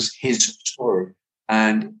it was his story.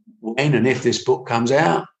 And when and if this book comes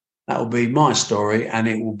out, that will be my story and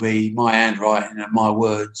it will be my handwriting and my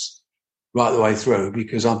words right the way through,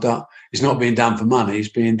 because it's not being done for money. It's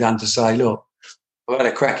being done to say, look, I've had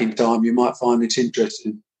a cracking time. You might find this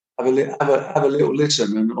interesting. Have a little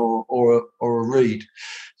listen or a read.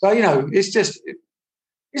 So, you know, it's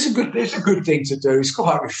a good thing to do. It's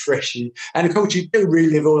quite refreshing. And of course you do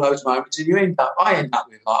relive all those moments and I end up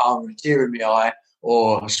with like a tear in my eye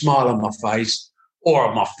or a smile on my face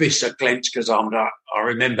or my fists are clenched because I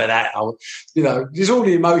remember that. You know, there's all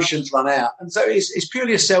the emotions run out. And so it's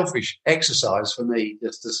purely a selfish exercise for me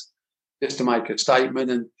just to make a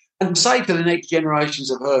statement and say to the next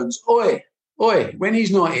generations of Hearns, oi, when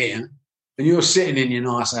he's not here and you're sitting in your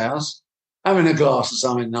nice house, having a glass of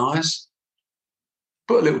something nice,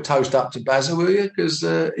 put a little toast up to Basil, will you? Because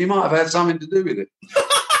he might have had something to do with it.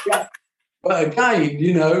 Yeah. But again,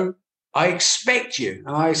 you know, I expect you,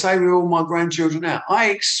 and I say with all my grandchildren now, I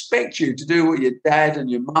expect you to do what your dad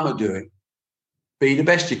and your mum are doing. Be the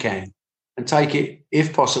best you can and take it,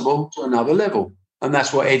 if possible, to another level. And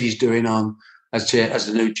that's what Eddie's doing on as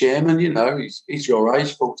the new chairman. You know, he's your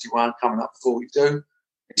age, 41, coming up 42.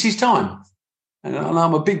 It's his time. And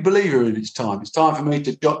I'm a big believer in it's time. It's time for me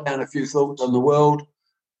to jot down a few thoughts on the world.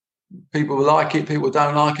 People like it, people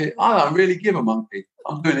don't like it. I don't really give a monkey.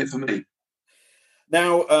 I'm doing it for me.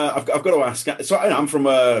 Now, I've got to ask. So I'm from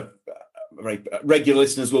very regular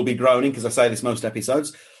listeners will be groaning because I say this most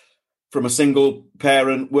episodes. From a single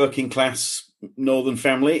parent, working class northern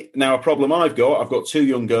family. Now, a problem I've got 2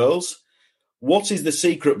 young girls. What is the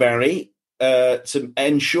secret, Barry, to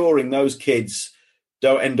ensuring those kids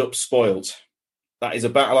don't end up spoiled? That is a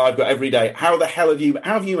battle I've got every day. How the hell have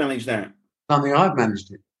you managed that? I think I've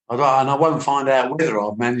managed it. And I won't find out whether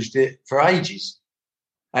I've managed it for ages.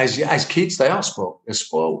 As kids, they are spoiled. They're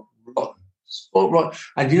spoiled rotten.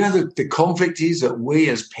 And you know, the conflict is that we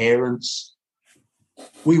as parents,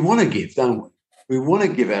 we want to give, don't we? We want to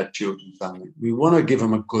give our children something. We want to give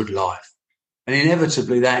them a good life. And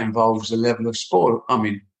inevitably that involves a level of spoil.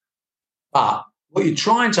 But what you're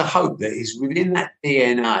trying to hope that is within that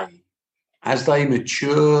DNA, as they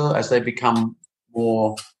mature, as they become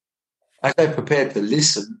more, as they're prepared to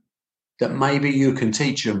listen, that maybe you can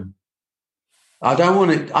teach them. I don't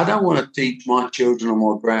want to teach my children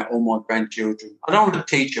or my grandchildren. I don't want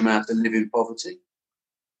to teach them how to live in poverty.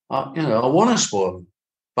 I want to spoil them,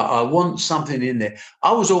 but I want something in there.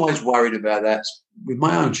 I was always worried about that with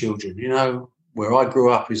my own children. You know, where I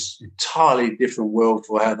grew up is an entirely different world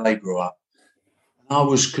for how they grew up. And I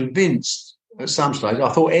was convinced at some stage, I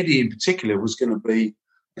thought Eddie in particular was going to be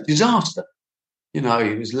a disaster. You know,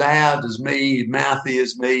 he was loud as me, mouthy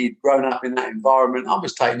as me, grown up in that environment. I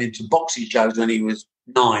was taking him to boxing shows when he was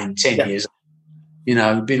 9, 10 years old. You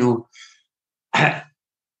know, been all... I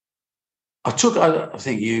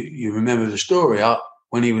think you remember the story.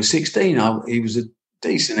 When he was 16, he was a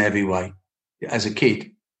decent heavyweight as a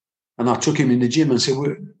kid. And I took him in the gym and said,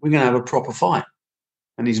 we're going to have a proper fight.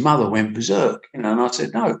 And his mother went berserk, you know, and I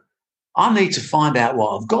said, no, I need to find out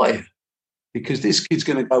what I've got here because this kid's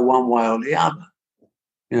going to go one way or the other.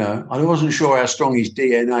 You know, I wasn't sure how strong his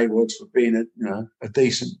DNA was for being a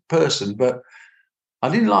decent person, but I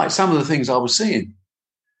didn't like some of the things I was seeing.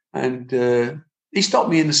 And he stopped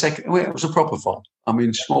me in the second. Well, it was a proper fight. I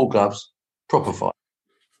mean, small gloves, proper fight.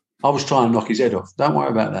 I was trying to knock his head off. Don't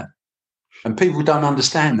worry about that. And people don't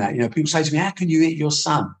understand that. You know, people say to me, how can you hit your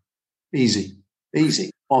son? Easy.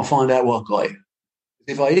 I'll find out what I got him.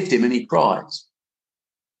 If I hit him and he cries,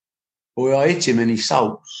 or I hit him and he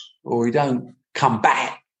sulks, or he don't come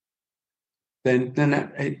back, then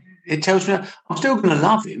it tells me I'm still going to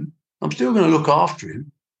love him. I'm still going to look after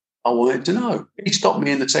him. I wanted to know. He stopped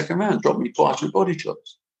me in the second round, dropped me twice with body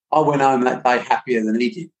shots. I went home that day happier than he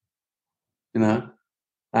did, you know,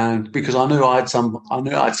 and because I knew I had someone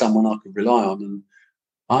I could rely on.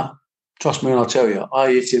 And trust me when I tell you,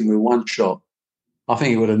 I hit him with one shot. I think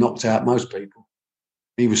he would have knocked out most people.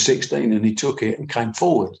 He was 16 and he took it and came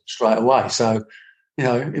forward straight away. So,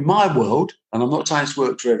 in my world, and I'm not saying it's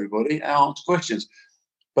worked for everybody, I answer questions,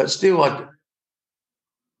 but still,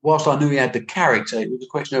 whilst I knew he had the character, it was a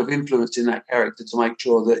question of influencing that character to make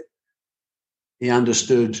sure that he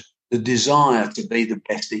understood the desire to be the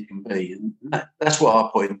best he can be. And that's what I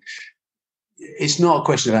put in. It's not a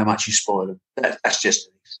question of how much you spoil them. That's just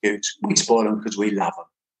an excuse. We spoil them because we love them.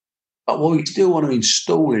 But what we still want to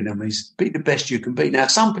install in them is be the best you can be. Now,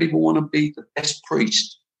 some people want to be the best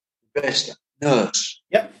priest, the best nurse,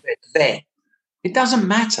 the best vet. It doesn't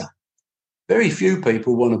matter. Very few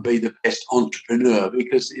people want to be the best entrepreneur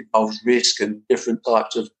because it involves risk and different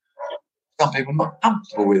types of. Some people are not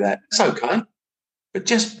comfortable with that. It's okay. But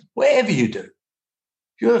just whatever you do,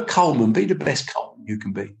 if you're a coalman, be the best coalman you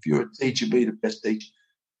can be. If you're a teacher, be the best teacher.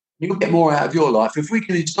 You'll get more out of your life. If we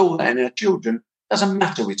can install that in our children, it doesn't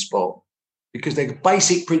matter with sport because the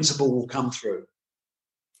basic principle will come through.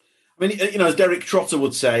 I mean, as Derek Trotter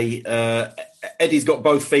would say, Eddie's got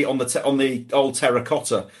both feet on the old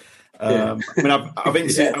terracotta. I've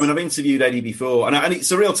interviewed Eddie before, and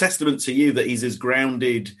it's a real testament to you that he's as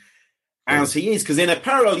grounded as he is. Because in a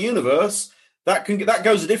parallel universe, that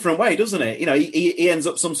goes a different way, doesn't it? He ends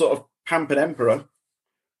up some sort of pampered emperor.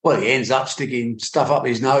 Well, he ends up sticking stuff up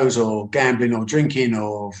his nose, or gambling, or drinking,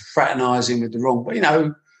 or fraternising with the wrong. But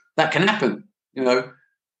that can happen.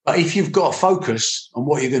 But if you've got a focus on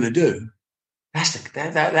what you're going to do,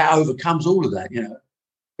 that overcomes all of that.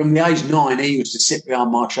 From the age of 9, he used to sit behind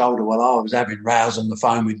my shoulder while I was having rows on the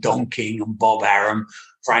phone with Don King and Bob Arum,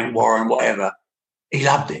 Frank Warren, whatever. He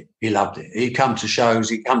loved it. He'd come to shows.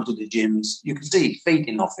 He'd come to the gyms. You could see he's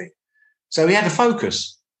feeding off it. So he had a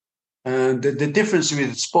focus. And the difference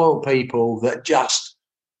with spoiled people that just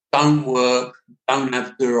don't work, don't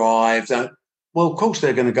have drive, well, of course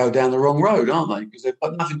they're going to go down the wrong road, aren't they? Because they've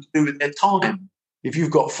got nothing to do with their time. If you've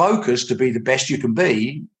got focus to be the best you can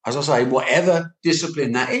be, as I say, whatever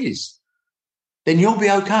discipline that is, then you'll be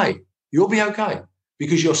okay. You'll be okay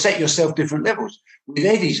because you'll set yourself different levels. With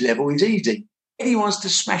Eddie's level, it's easy. Eddie wants to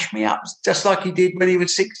smash me up just like he did when he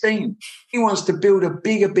was 16. He wants to build a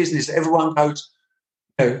bigger business. Everyone goes,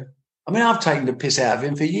 I've taken the piss out of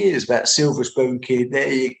him for years about Silver Spoon Kid.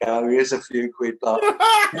 There you go. Here's a few quid.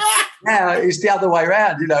 Now it's the other way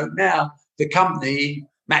around. Now the company,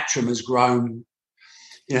 Matrim, has grown.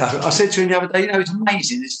 I said to him the other day, it's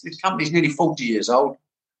amazing. This company's nearly 40 years old.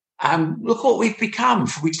 Look what we've become.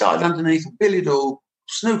 We started underneath a billiard hall,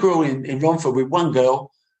 snooker hall in Romford with one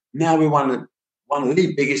girl. Now we're one of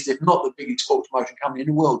the biggest, if not the biggest, sports motion company in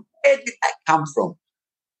the world. Where did that come from?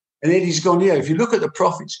 And Eddie's gone, if you look at the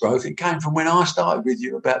profits growth, it came from when I started with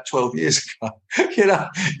you about 12 years ago.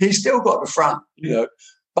 He's still got the front,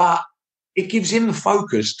 but it gives him the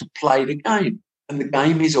focus to play the game. And the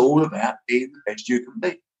game is all about being the best you can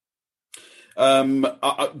be.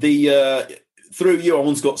 Through you, I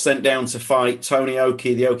once got sent down to fight Tony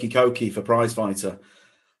Oki, the Okie Kokie, for prize fighter.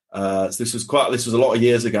 So this was a lot of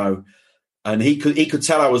years ago, and he could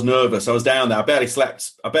tell I was nervous. I was down there. I barely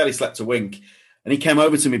slept a wink. And he came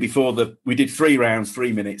over to me before we did 3 rounds,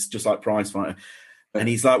 3 minutes, just like prize fighter. And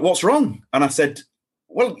he's like, "What's wrong?" And I said,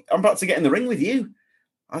 "Well, I'm about to get in the ring with you."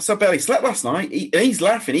 I said, "I barely slept last night." He's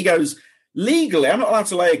laughing. He goes, "Legally, I'm not allowed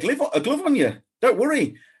to lay a glove on you. Don't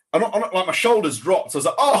worry." I'm not like my shoulders dropped. I was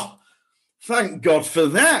like, "Oh, thank God for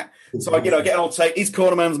that." So I get an old tape. His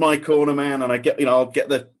corner man's my corner man, and I'll get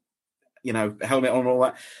the, helmet on and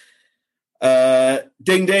all that.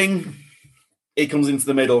 Ding ding. He comes into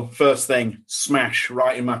the middle. First thing, smash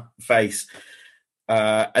right in my face.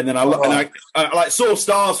 And then I saw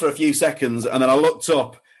stars for a few seconds, and then I looked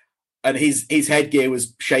up, and his headgear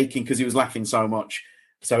was shaking because he was laughing so much.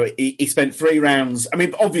 So he spent 3 rounds. I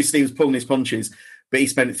mean, obviously he was pulling his punches, but he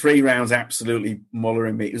spent 3 rounds absolutely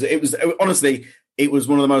mollering me. It was honestly, it was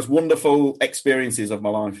one of the most wonderful experiences of my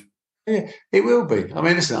life. Yeah, it will be. I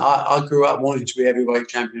mean, listen, I grew up wanting to be heavyweight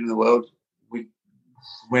champion of the world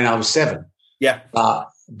when I was 7. Yeah.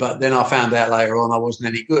 But then I found out later on I wasn't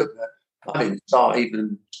any good. I didn't start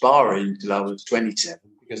even sparring until I was 27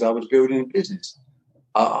 because I was building a business.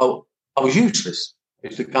 I was useless. I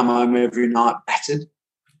used to come home every night battered.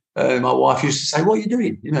 My wife used to say, "What are you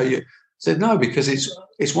doing?" I said, "No, because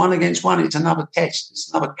it's 1 against 1. It's another test.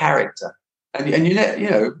 It's another character." And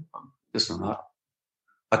listen,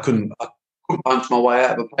 I couldn't punch my way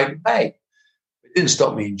out of a paper bag. It didn't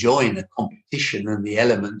stop me enjoying the competition and the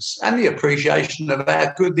elements and the appreciation of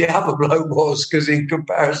how good the other bloke was, because in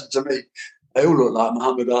comparison to me, they all look like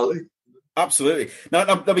Muhammad Ali. Absolutely.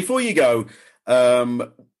 Now before you go, one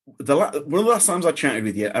of the last times I chatted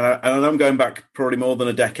with you, and I'm going back probably more than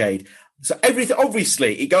a decade. So everything,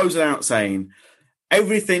 obviously, it goes without saying,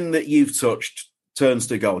 everything that you've touched turns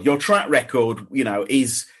to gold. Your track record,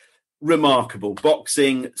 is remarkable.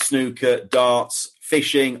 Boxing, snooker, darts,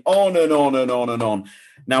 fishing, on and on and on and on.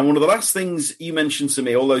 Now, one of the last things you mentioned to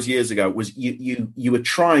me all those years ago was you were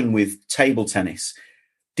trying with table tennis.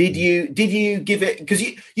 Did you give it? Because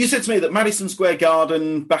you said to me that Madison Square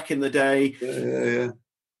Garden back in the day. Yeah.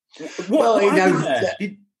 What happened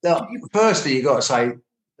there? Firstly, you got to say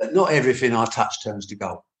that not everything I touch turns to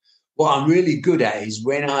gold. What I'm really good at is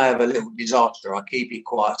when I have a little disaster, I keep it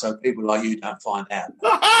quiet so people like you don't find out.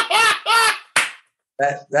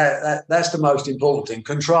 That's the most important thing.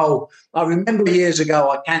 Control. I remember years ago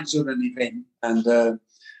I cancelled an event and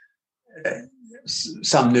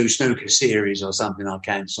some new snooker series or something I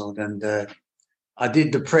cancelled, and I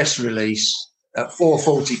did the press release at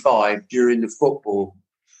 4:45 during the football,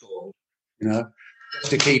 just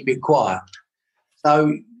to keep it quiet.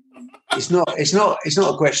 So it's not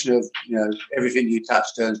a question of everything you touch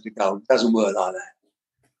turns to gold. It doesn't work like that.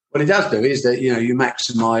 What it does do is that you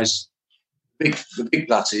maximise the big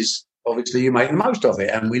pluses. Obviously, you make the most of it,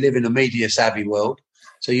 and we live in a media savvy world,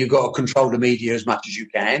 so you've got to control the media as much as you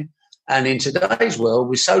can. And in today's world,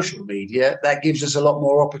 with social media, that gives us a lot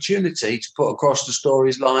more opportunity to put across the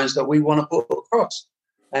storylines that we want to put across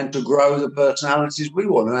and to grow the personalities we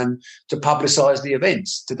want and to publicise the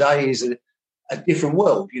events. Today is a different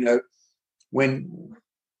world. When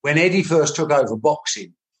Eddie first took over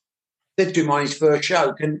boxing, I said to him on his first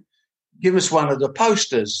show, "Can give us one of the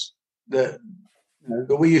posters that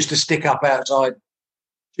we used to stick up outside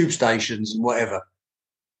tube stations and whatever."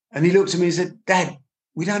 And he looked at me and said, "Dad,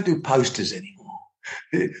 we don't do posters anymore.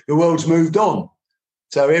 The world's moved on.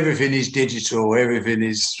 So everything is digital, everything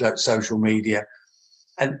is social media."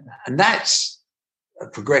 And that's a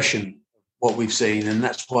progression, what we've seen. And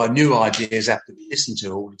that's why new ideas have to be listened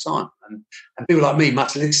to all the time. And people like me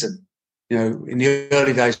must listen. In the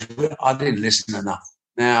early days, I didn't listen enough.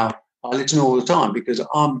 Now I listen all the time because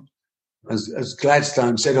I'm, as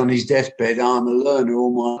Gladstone said on his deathbed, I'm a learner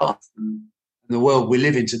all my life. And in the world we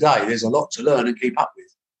live in today, there's a lot to learn and keep up with.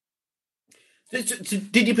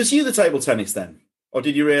 Did you pursue the table tennis then, or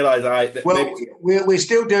did you realise? We're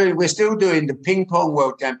still doing the ping pong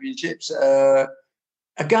world championships.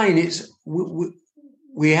 Again, it's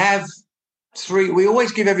we have three. We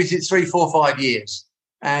always give everything 3, 4, 5 years,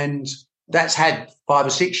 and that's had 5 or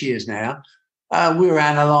 6 years now. We're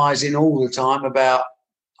analysing all the time about,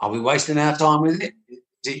 are we wasting our time with it?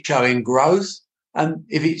 Is it showing growth? And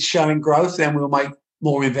if it's showing growth, then we'll make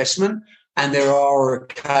more investment. And there are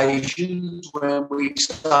occasions when we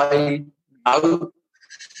say, no,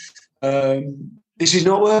 this is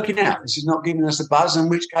not working out. This is not giving us a buzz, in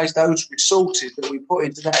which case those resources that we put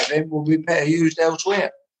into that event will be better used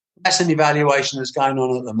elsewhere. That's an evaluation that's going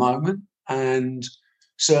on at the moment. And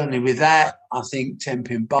certainly with that, I think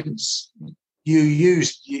 10-pin buttons, you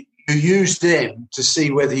use them to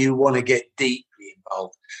see whether you want to get deeply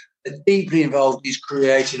involved. Deeply involved is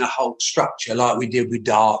creating a whole structure like we did with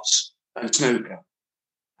darts and snooker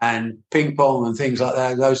and ping pong and things like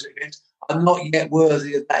that. Those events are not yet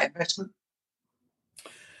worthy of that investment.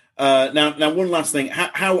 Now, one last thing.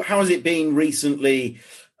 How has it been recently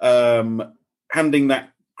handing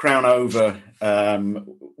that crown over?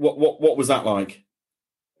 What was that like?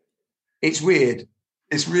 It's weird.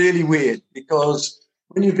 It's really weird because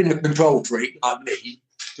when you've been a control freak like me,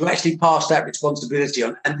 to actually pass that responsibility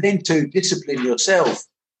on and then to discipline yourself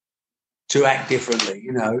to act differently.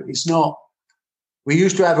 It's not. We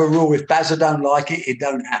used to have a rule: if Bazza don't like it, it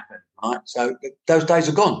don't happen. Right? So those days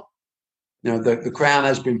are gone. The crown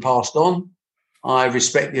has been passed on. I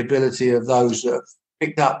respect the ability of those that have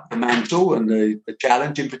picked up the mantle and the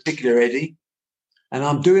challenge, in particular Eddie. And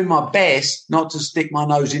I'm doing my best not to stick my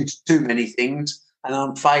nose into too many things, and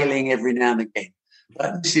I'm failing every now and again.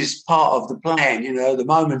 But this is part of the plan. The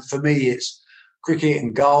moment for me, it's cricket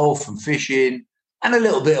and golf and fishing and a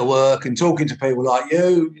little bit of work and talking to people like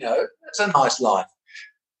you. It's a nice life.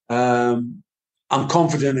 I'm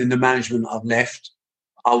confident in the management I've left.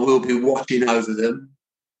 I will be watching over them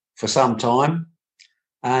for some time.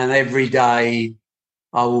 And every day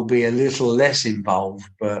I will be a little less involved,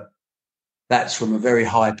 but that's from a very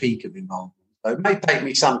high peak of involvement. So it may take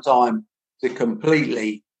me some time to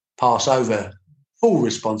completely pass over full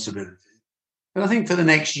responsibility. But I think for the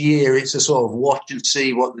next year, it's a sort of watch and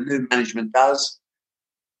see what the new management does.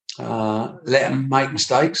 Let them make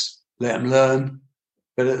mistakes, let them learn,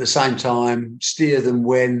 but at the same time, steer them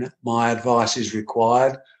when my advice is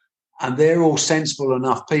required. And they're all sensible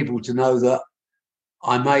enough people to know that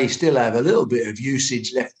I may still have a little bit of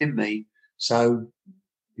usage left in me. So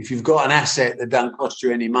if you've got an asset that don't cost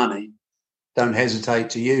you any money, don't hesitate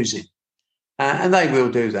to use it. And they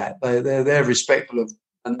will do that. They're respectful of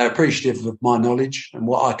and they're appreciative of my knowledge and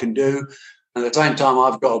what I can do. And at the same time,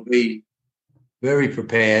 I've got to be very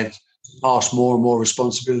prepared to pass more and more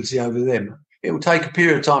responsibility over them. It will take a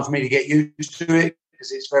period of time for me to get used to it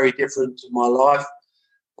because it's very different to my life.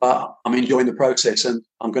 But I'm enjoying the process, and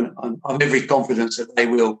I'm every confidence that they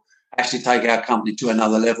will actually take our company to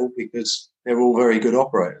another level because they're all very good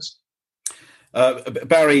operators.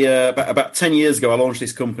 Barry, about 10 years ago, I launched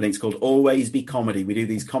this company. It's called Always Be Comedy. We do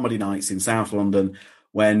these comedy nights in South London.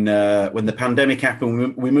 When the pandemic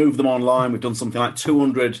happened, we moved them online. We've done something like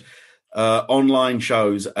 200 online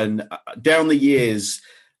shows. And down the years,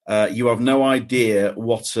 you have no idea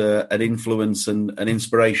what an influence and an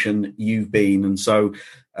inspiration you've been. And so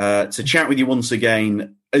to chat with you once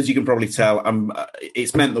again, as you can probably tell,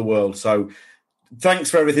 it's meant the world. So thanks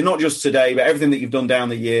for everything, not just today, but everything that you've done down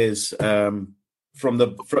the years. From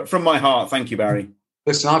my heart, thank you, Barry.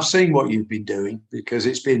 Listen, I've seen what you've been doing because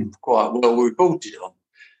it's been quite well reported on.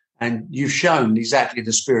 And you've shown exactly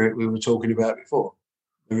the spirit we were talking about before.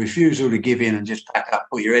 The refusal to give in and just pack up,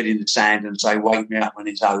 put your head in the sand and say, wake me up when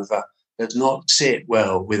it's over, does not sit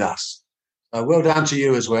well with us. So well done to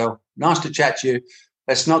you as well. Nice to chat to you.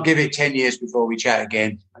 Let's not give it 10 years before we chat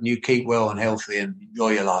again. And you keep well and healthy and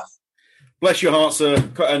enjoy your life. Bless your heart,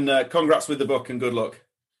 sir. And congrats with the book and good luck.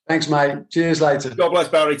 Thanks, mate. Cheers later. God bless,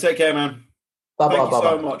 Barry. Take care, man. Bye-bye. Thank you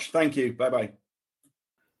so much. Thank you. Bye-bye.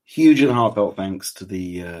 Huge and heartfelt thanks to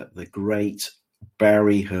the great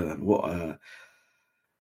Barry Hearn. What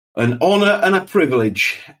an honour and a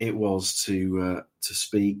privilege it was to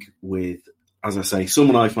speak with, as I say,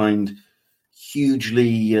 someone I find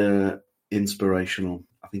hugely inspirational.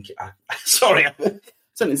 I think. Sorry, I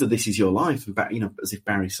sent into "This Is Your Life," as if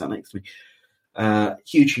Barry sat next to me.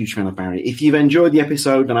 Huge fan of Barry. If you've enjoyed the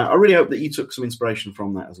episode, and I really hope that you took some inspiration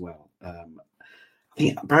from that as well. I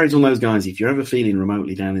think Barry's one of those guys, if you're ever feeling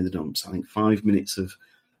remotely down in the dumps, I think 5 minutes of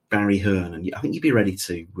Barry Hearn, and I think you'd be ready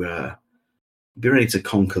to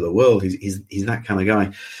conquer the world. He's that kind of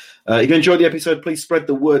guy. If you enjoyed the episode, please spread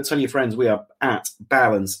the word. Tell your friends. We are at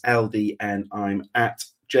Balance LD, and I'm at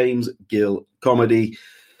James Gill Comedy.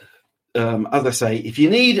 As I say, if you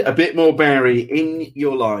need a bit more Barry in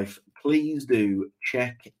your life, please do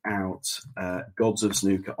check out Gods of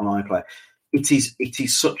Snooker on iPlayer. It is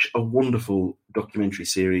such a wonderful documentary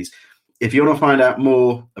series. If you want to find out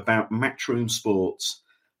more about Matchroom Sports,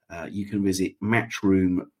 you can visit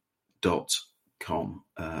matchroom.com.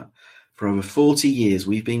 For over 40 years,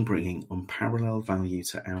 we've been bringing unparalleled value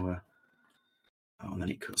to our... Oh, and then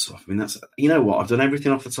it cuts off. I mean, that's... You know what? I've done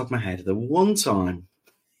everything off the top of my head. The one time...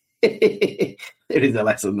 There is a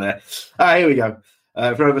lesson there. Here we go.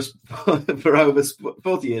 For over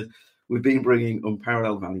 40 years, we've been bringing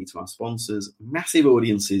unparalleled value to our sponsors, massive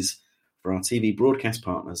audiences for our TV broadcast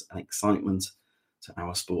partners, and excitement to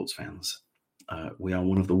our sports fans. We are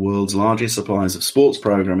one of the world's largest suppliers of sports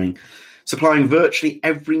programming, supplying virtually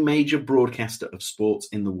every major broadcaster of sports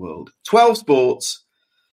in the world. 12 sports,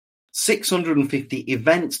 650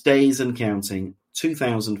 event days and counting,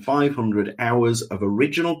 2,500 hours of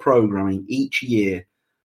original programming each year,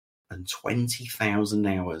 and 20,000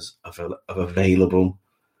 hours of available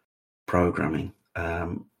programming.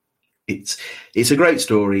 It's a great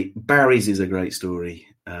story. Barry's is a great story,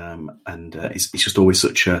 and it's just always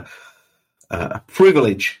such a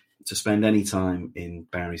privilege to spend any time in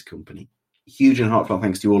Barry's company. Huge and heartfelt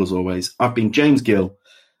thanks to you all as always. I've been James Gill.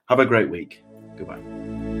 Have a great week. Goodbye.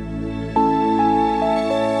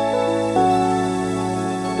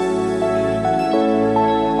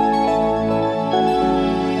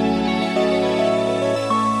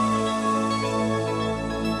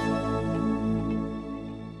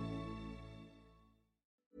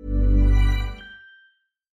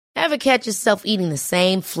 Ever catch yourself eating the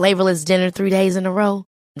same flavorless dinner 3 days in a row?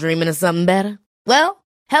 Dreaming of something better? Well,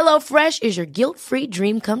 HelloFresh is your guilt-free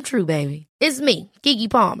dream come true, baby. It's me, Keke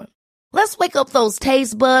Palmer. Let's wake up those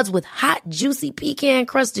taste buds with hot, juicy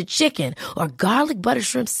pecan-crusted chicken or garlic butter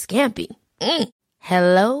shrimp scampi.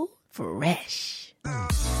 Hello Fresh.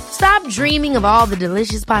 Stop dreaming of all the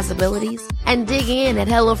delicious possibilities and dig in at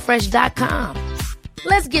HelloFresh.com.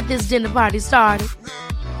 Let's get this dinner party started.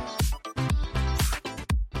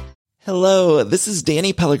 Hello, this is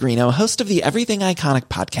Danny Pellegrino, host of the Everything Iconic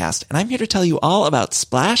podcast, and I'm here to tell you all about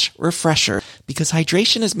Splash Refresher, because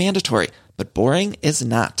hydration is mandatory, but boring is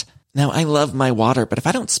not. Now, I love my water, but if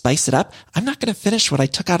I don't spice it up, I'm not going to finish what I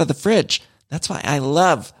took out of the fridge. That's why I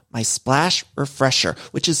love my Splash Refresher,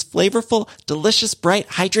 which is flavorful, delicious, bright,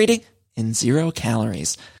 hydrating, and 0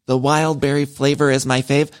 calories. The wild berry flavor is my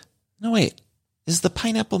fave. No, wait, is the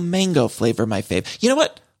pineapple mango flavor my fave? You know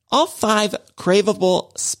what? All 5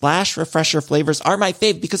 craveable Splash Refresher flavors are my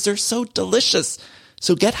fave because they're so delicious.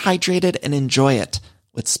 So get hydrated and enjoy it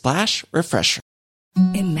with Splash Refresher.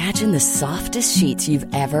 Imagine the softest sheets you've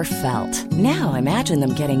ever felt. Now imagine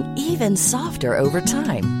them getting even softer over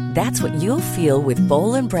time. That's what you'll feel with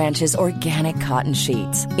Boll & Branch's organic cotton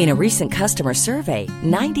sheets. In a recent customer survey,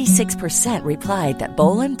 96% replied that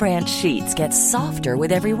Boll & Branch sheets get softer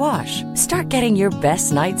with every wash. Start getting your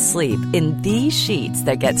best night's sleep in these sheets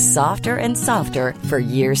that get softer and softer for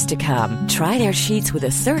years to come. Try their sheets with a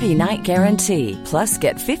 30-night guarantee. Plus,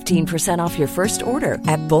 get 15% off your first order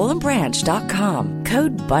at bollandbranch.com.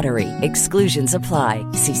 Code BUTTERY. Exclusions apply.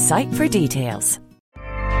 See site for details.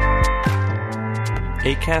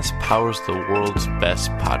 Acast powers the world's best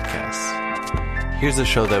podcasts. Here's a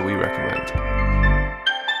show that we recommend.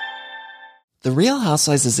 The Real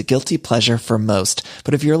Housewives is a guilty pleasure for most,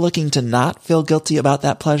 but if you're looking to not feel guilty about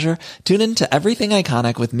that pleasure, tune in to Everything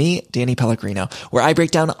Iconic with me, Danny Pellegrino, where I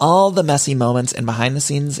break down all the messy moments and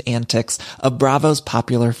behind-the-scenes antics of Bravo's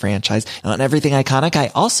popular franchise. And on Everything Iconic,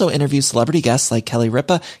 I also interview celebrity guests like Kelly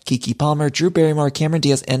Ripa, Keke Palmer, Drew Barrymore, Cameron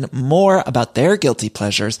Diaz, and more about their guilty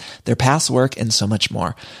pleasures, their past work, and so much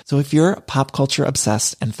more. So if you're pop culture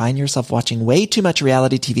obsessed and find yourself watching way too much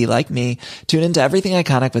reality TV like me, tune in to Everything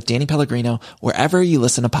Iconic with Danny Pellegrino, wherever you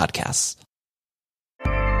listen to podcasts.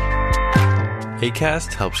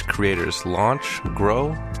 Acast helps creators launch, grow,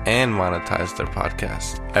 and monetize their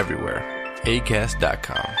podcasts everywhere.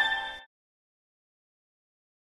 Acast.com.